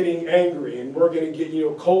is getting angry and we're going to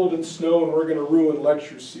get cold and snow and we're going to ruin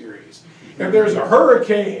lecture series. If there's a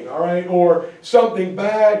hurricane, all right, or something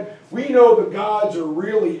bad, we know the gods are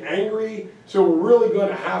really angry, so we're really going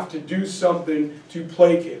to have to do something to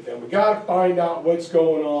placate them. We got to find out what's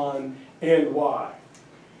going on and why.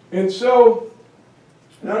 And so,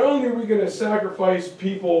 not only are we going to sacrifice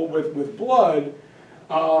people with blood,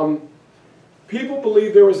 people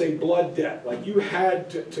believe there was a blood debt, like you had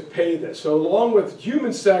to pay this. So along with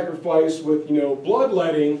human sacrifice with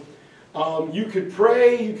bloodletting, you could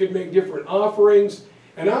pray, you could make different offerings,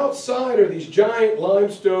 and outside are these giant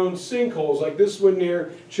limestone sinkholes like this one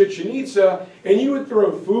near Chichen Itza, and you would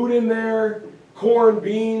throw food in there, corn,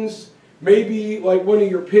 beans, maybe like one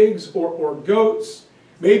of your pigs or goats,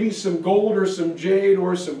 maybe some gold or some jade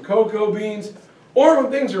or some cocoa beans, or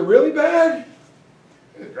when things are really bad,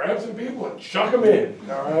 grab some people and chuck them in,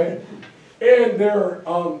 all right? And they're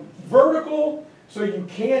vertical, so you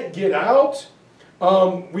can't get out.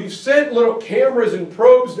 We've sent little cameras and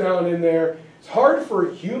probes down in there. It's hard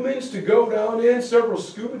for humans to go down in. Several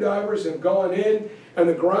scuba divers have gone in, and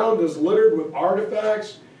the ground is littered with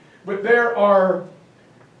artifacts. But there are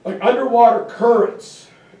like underwater currents,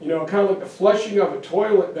 kind of like the flushing of a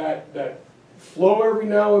toilet that flow every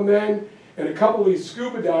now and then. And a couple of these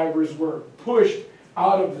scuba divers were pushed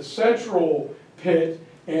out of the central pit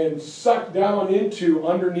and sucked down into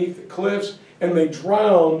underneath the cliffs, and they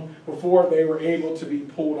drowned before they were able to be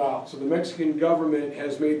pulled out. So the Mexican government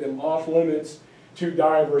has made them off limits to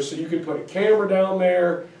divers. So you can put a camera down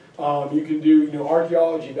there, you can do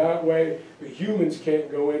archaeology that way, but humans can't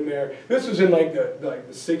go in there. This was in like the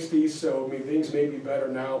 60s, so I mean things may be better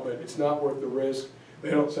now, but it's not worth the risk.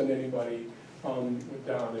 They don't send anybody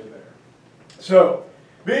down in there. So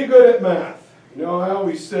being good at math. I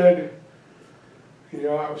always said,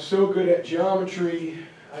 I was so good at geometry,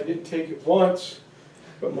 I didn't take it once,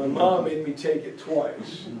 but my mom made me take it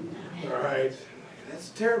twice. All right, that's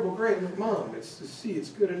a terrible grade. Like, Mom, it's a C,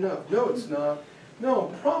 it's good enough. No, it's not. No,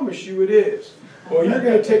 I promise you it is. Well, you're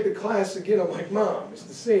going to take the class again. I'm like, Mom, it's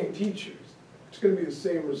the same teachers. It's going to be the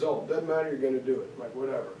same result. Doesn't matter, you're going to do it. Like,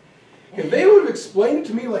 whatever. If they would have explained it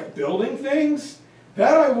to me like building things,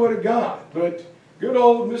 that I would have got. But good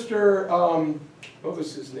old Mr., what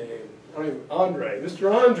was his name? Andre.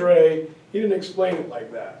 Mr. Andre, he didn't explain it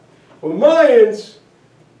like that. Well, the Mayans,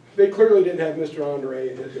 they clearly didn't have Mr. Andre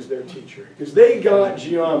as their teacher because they got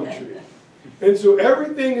geometry. And so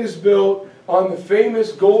everything is built on the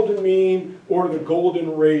famous golden mean or the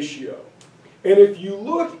golden ratio. And if you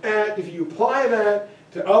apply that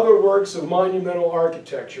to other works of monumental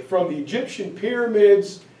architecture, from the Egyptian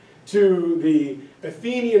pyramids to the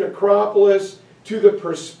Athenian Acropolis, to the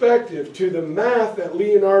perspective, to the math that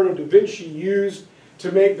Leonardo da Vinci used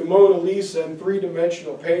to make the Mona Lisa and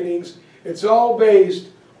three-dimensional paintings, it's all based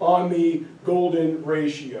on the golden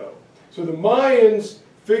ratio. So the Mayans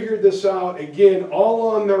figured this out, again, all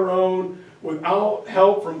on their own, without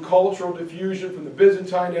help from cultural diffusion from the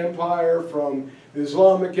Byzantine Empire, from the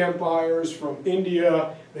Islamic empires, from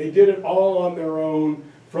India. They did it all on their own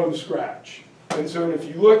from scratch. And so if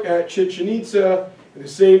you look at Chichen Itza, the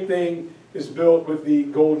same thing is built with the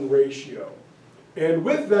golden ratio. And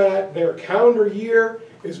with that, their calendar year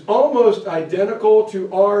is almost identical to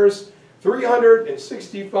ours,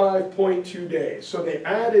 365.2 days. So they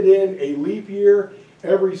added in a leap year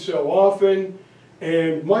every so often.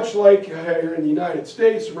 And much like here in the United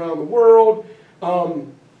States, around the world,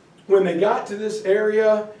 when they got to this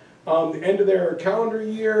area, the end of their calendar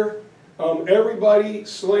year, everybody,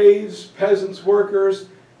 slaves, peasants, workers,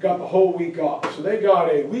 got the whole week off. So they got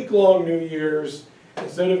a week-long New Year's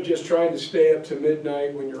instead of just trying to stay up to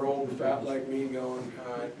midnight when you're old and fat like me going,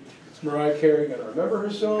 is Mariah Carey going to remember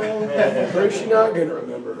her song? Or is she not going to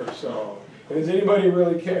remember her song? And does anybody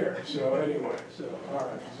really care? So anyway, all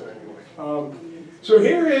right, so anyway. So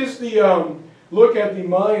here is the look at the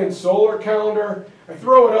Mayan solar calendar. I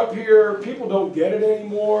throw it up here. People don't get it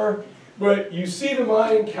anymore. But you see the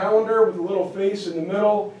Mayan calendar with the little face in the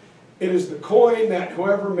middle. It is the coin that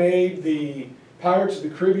whoever made the Pirates of the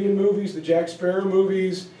Caribbean movies, the Jack Sparrow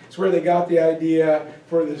movies, it's where they got the idea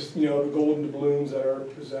for this, the golden doubloons that are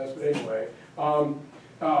possessed. But anyway,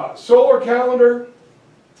 solar calendar,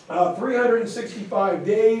 365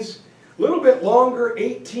 days, a little bit longer,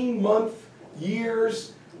 18-month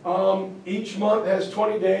years. Each month has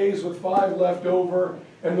 20 days with 5 left over.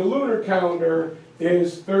 And the lunar calendar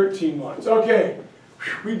is 13 months. Okay,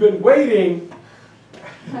 we've been waiting.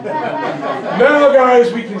 Now,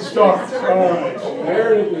 guys, we can start. All right, so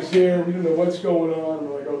Meredith is here. We don't know what's going on.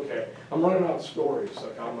 We're like, okay, I'm running out of stories.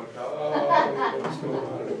 I'm like, oh, I don't know what's going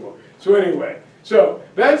on anymore. So anyway, so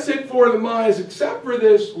that's it for the Mayas, except for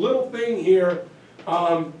this little thing here.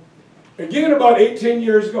 Again, about 18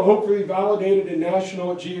 years ago, hopefully validated in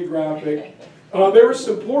National Geographic, there were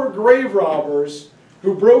some poor grave robbers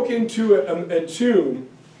who broke into a tomb,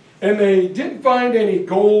 and they didn't find any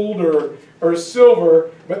gold or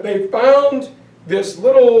silver, but they found this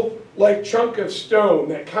little chunk of stone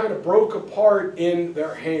that kind of broke apart in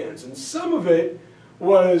their hands, and some of it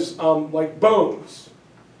was like bones.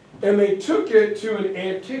 And they took it to an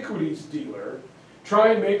antiquities dealer, try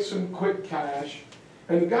and make some quick cash.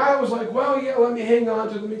 And the guy was like, well, yeah, let me hang on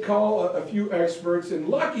to it, let me call a few experts. And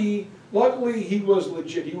luckily he was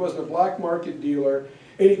legit. He wasn't a black market dealer.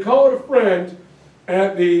 And he called a friend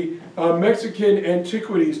at the Mexican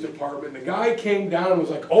Antiquities Department. The guy came down and was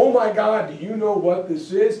like, oh my God, do you know what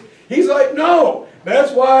this is? He's like, no,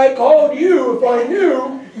 that's why I called you if I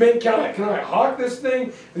knew. Man, can I hawk this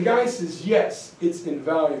thing? The guy says, yes, it's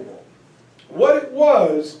invaluable. What it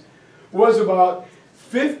was about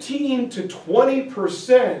 15 to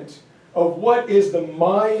 20% of what is the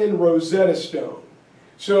Mayan Rosetta Stone.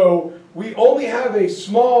 So we only have a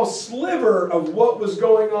small sliver of what was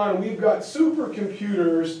going on. We've got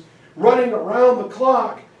supercomputers running around the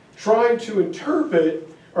clock trying to interpret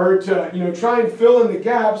or to try and fill in the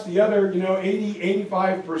gaps, the other 80,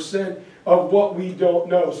 85% of what we don't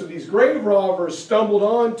know. So these grave robbers stumbled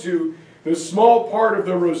onto this small part of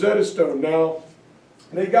the Rosetta Stone. Now,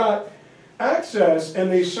 they got access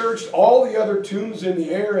and they searched all the other tombs in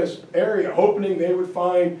the area, hoping they would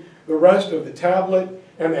find the rest of the tablet,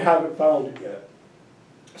 and they haven't found it yet.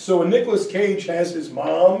 So when Nicolas Cage has his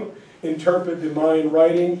mom interpret the Mayan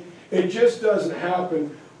writing, it just doesn't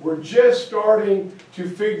happen. We're just starting to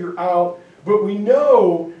figure out, but we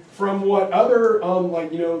know from what other,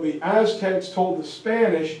 the Aztecs told the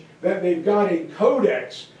Spanish, that they've got a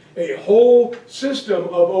codex, a whole system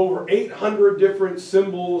of over 800 different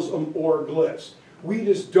symbols or glyphs. We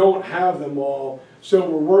just don't have them all, so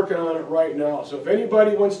we're working on it right now. So if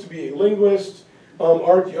anybody wants to be a linguist,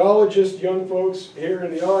 archaeologist, young folks here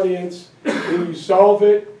in the audience, when you solve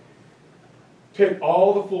it, take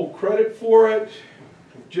all the full credit for it.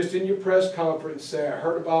 Just in your press conference, say, I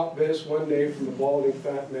heard about this one day from the balding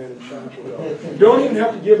fat man in Chapel Hill. Don't even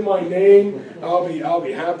have to give my name. I'll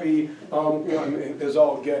be happy as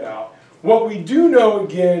all get out. What we do know,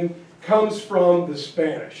 again, comes from the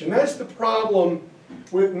Spanish. And that's the problem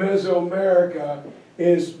with Mesoamerica,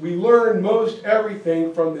 is we learn most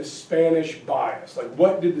everything from the Spanish bias. Like,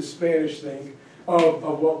 what did the Spanish think of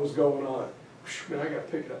what was going on? Man, I got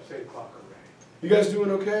to pick it up. It's 8 o'clock already. You guys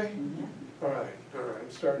doing okay? All right.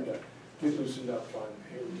 I'm starting to get loosened up finally.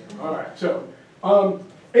 Here we go. All right, so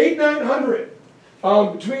 900,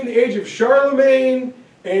 between the age of Charlemagne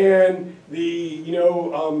and the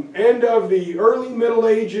end of the early Middle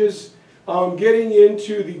Ages, getting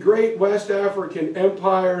into the great West African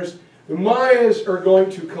empires, the Mayas are going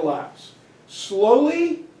to collapse.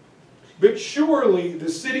 Slowly but surely, the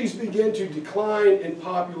cities begin to decline in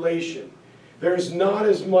population. There's not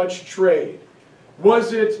as much trade.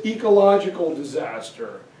 Was it ecological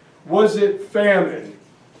disaster? Was it famine?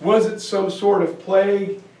 Was it some sort of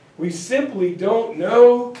plague? We simply don't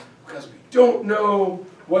know, because we don't know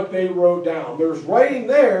what they wrote down. There's writing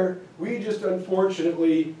there, we just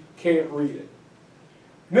unfortunately can't read it.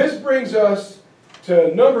 And this brings us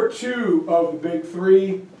to number 2 of the big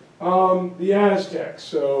 3, the Aztecs.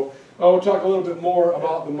 So we'll talk a little bit more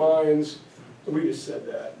about the Mayans. We just said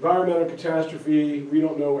that. Environmental catastrophe, we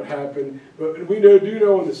don't know what happened. But we do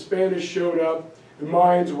know when the Spanish showed up, the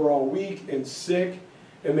Mayans were all weak and sick,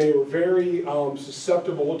 and they were very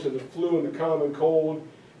susceptible to the flu and the common cold,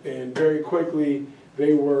 and very quickly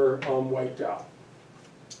they were wiped out.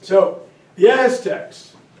 So, the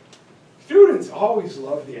Aztecs. Students always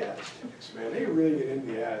love the Aztecs, man. They really get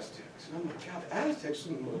into the Aztecs. And I'm like, God, the Aztecs are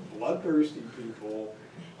some of the most bloodthirsty people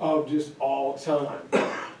of just all time.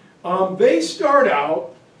 They start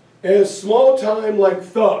out as small-time like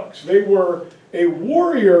thugs. They were a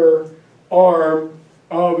warrior arm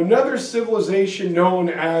of another civilization known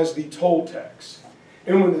as the Toltecs.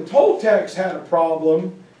 And when the Toltecs had a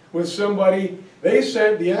problem with somebody, they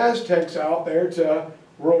sent the Aztecs out there to,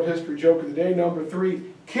 World History Joke of the Day, number 3,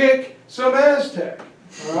 kick some Aztec.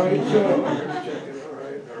 All right, so,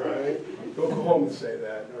 all right. Go home and say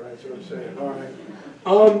that. All right, that's what I'm saying. All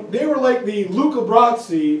right. They were like the Luca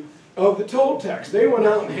Brasi of the Toltecs. They went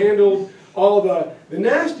out and handled all the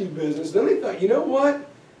nasty business. Then they thought, you know what?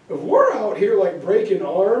 If we're out here like breaking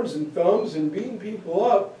arms and thumbs and beating people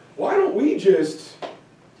up, why don't we just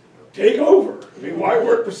take over? I mean, why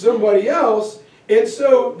work for somebody else? And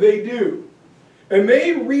so they do. And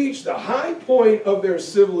they reach the high point of their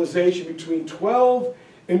civilization between 12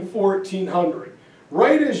 and 1400.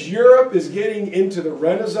 Right as Europe is getting into the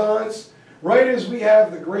Renaissance, right as we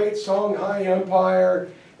have the great Songhai Empire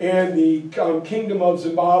and the Kingdom of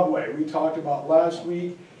Zimbabwe we talked about last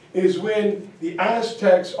week, is when the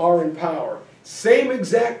Aztecs are in power. Same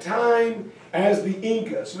exact time as the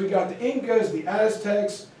Incas. So we got the Incas, the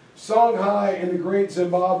Aztecs, Songhai, and the great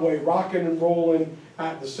Zimbabwe rocking and rolling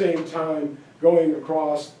at the same time, going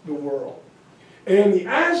across the world. And the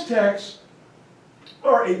Aztecs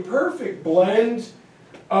are a perfect blend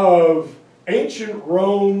of ancient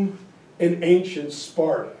Rome and ancient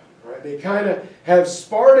Sparta. Right? They kind of have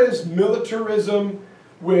Sparta's militarism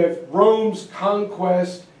with Rome's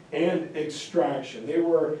conquest and extraction.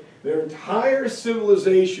 Their entire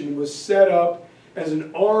civilization was set up as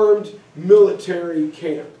an armed military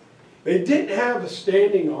camp. They didn't have a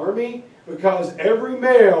standing army because every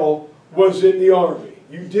male was in the army.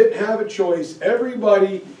 You didn't have a choice.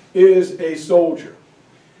 Everybody is a soldier.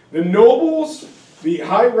 The nobles, the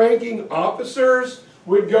high-ranking officers,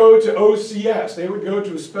 would go to OCS. They would go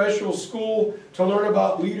to a special school to learn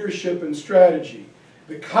about leadership and strategy.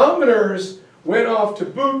 The commoners went off to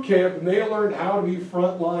boot camp and they learned how to be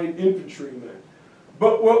frontline infantrymen.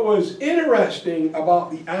 But what was interesting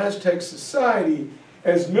about the Aztec society,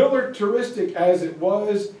 as militaristic as it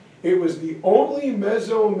was the only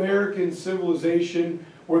Mesoamerican civilization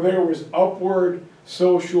where there was upward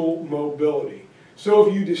social mobility. So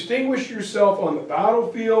if you distinguish yourself on the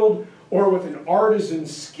battlefield or with an artisan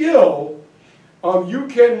skill, you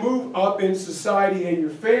can move up in society and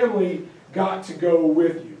your family got to go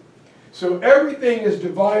with you. So everything is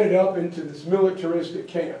divided up into this militaristic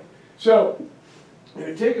camp. So I'm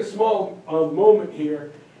going to take a small moment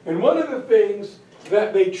here, and one of the things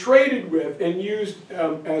that they traded with and used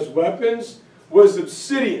as weapons was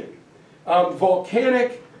obsidian,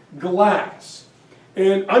 volcanic glass.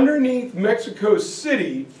 And underneath Mexico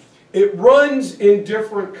City, it runs in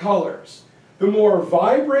different colors. The more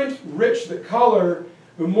vibrant, rich the color,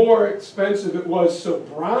 the more expensive it was. So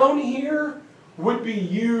brown here would be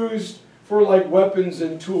used for like weapons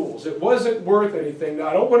and tools. It wasn't worth anything. Now,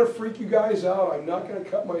 I don't want to freak you guys out. I'm not going to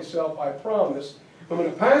cut myself, I promise. I'm going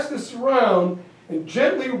to pass this around and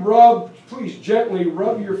gently rub, please gently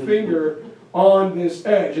rub your finger on this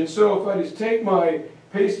edge. And so if I just take my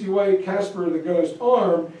pasty white Casper the Ghost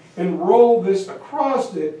arm and roll this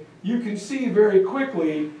across it, you can see very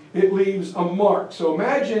quickly it leaves a mark. So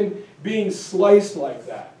imagine being sliced like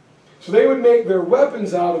that. So they would make their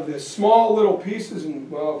weapons out of this small little pieces,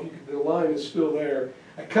 and well, if you could, the line is still there.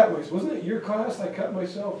 I cut myself. Wasn't it your class I cut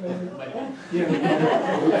myself in? Yeah.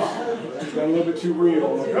 That got a little bit too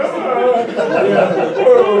real. Like, yeah.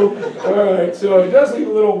 All right. So it does leave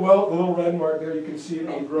a little welt, a little red mark there. You can see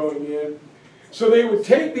it growing in. So they would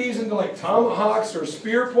take these into like tomahawks or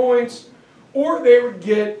spear points, or they would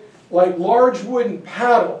get like large wooden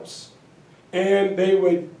paddles, and they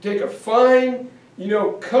would take a fine,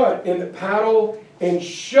 cut in the paddle and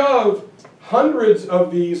shove hundreds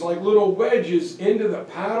of these like little wedges into the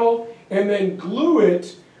paddle and then glue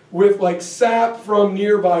it with like sap from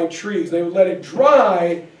nearby trees. They would let it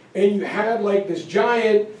dry and you had like this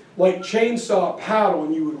giant like chainsaw paddle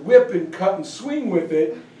and you would whip and cut and swing with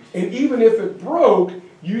it, and even if it broke,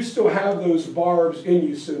 you still have those barbs in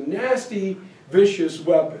you. So nasty, vicious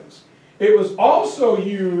weapons. It was also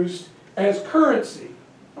used as currency.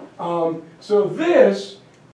 So this